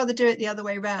 I'd rather do it the other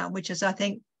way around, which is I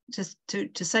think just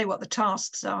to say what the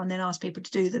tasks are and then ask people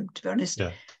to do them, to be honest.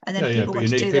 Yeah. And then people want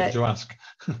to do that. To ask.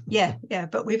 yeah,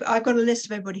 but I've got a list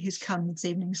of everybody who's come this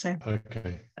evening, so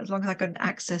okay. As long as I can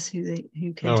access who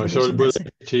came. All right, so we'll leave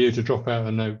it to you to drop out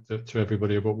a note to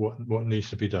everybody about what needs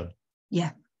to be done.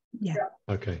 Yeah.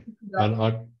 Okay.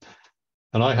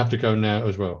 And I have to go now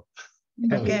as well.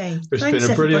 Okay. It's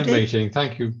been a brilliant meeting.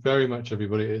 Thank you very much,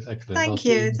 everybody. It's excellent.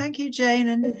 Thank you, Jane,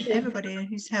 and everybody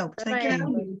who's helped. Thank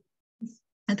you.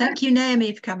 And thank you,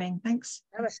 Naomi, for coming. Thanks.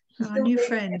 Our new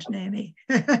friend, Naomi.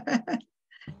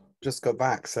 Just got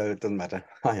back, so it doesn't matter.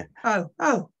 Hi.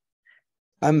 Oh.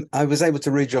 I was able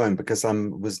to rejoin because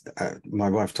my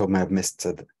wife told me I'd missed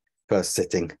the first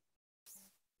sitting.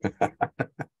 Oh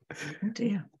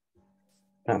dear.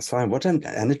 That's fine. What an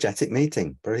energetic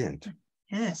meeting. Brilliant.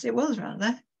 Yes, it was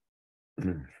rather.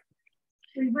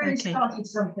 We really started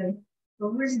something.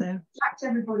 We've really jacked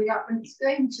everybody up, and it's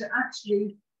going to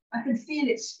actually, I can feel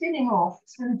it spinning off.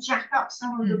 It's going to jack up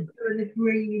some of the blue and the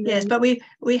green. Yes, but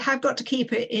we have got to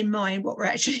keep it in mind what we're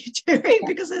actually doing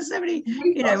because there's so many,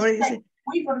 we've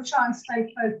got to try and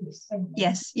stay focused.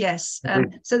 Yes.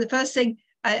 So the first thing,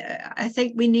 I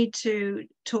think we need to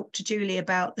talk to Julie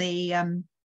about the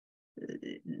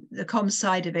comms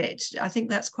side of it. I think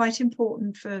that's quite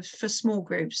important for small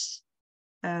groups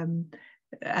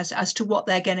as to what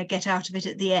they're going to get out of it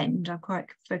at the end. I'm quite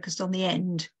focused on the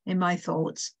end in my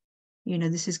thoughts. You know,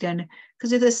 this is going to,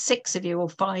 because if there's 6 of you or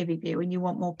 5 of you and you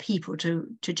want more people to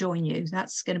join you,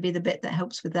 that's going to be the bit that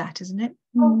helps with that, isn't it?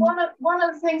 Well, one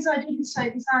of the things I didn't say,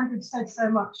 because Andrew said so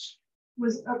much,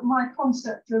 was my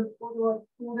concept of, what do I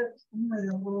call it?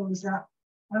 What was that?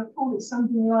 I call it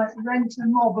something like rent a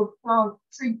mob of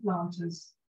tree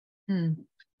planters. We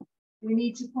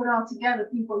need to put together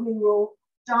people who will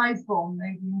dive bomb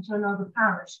maybe into another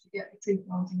parish to get the tree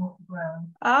planting off the ground.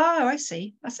 Oh, I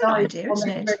see. That's an idea, isn't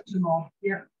it? Rent a mob,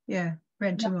 yeah. Yeah,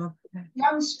 rent a mob. Yeah.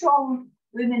 Young, strong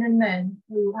women and men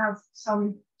who have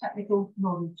some technical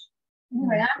knowledge.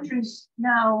 Anyway, Andrew's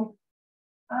now,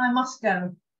 and I must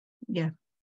go. Yeah.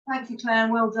 Thank you,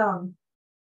 Claire. Well done.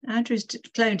 Andrew's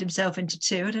cloned himself into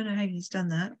 2. I don't know how he's done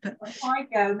that, but if I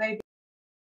go, maybe.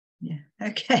 Yeah.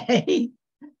 Okay.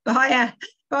 Bye,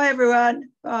 everyone.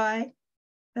 Bye.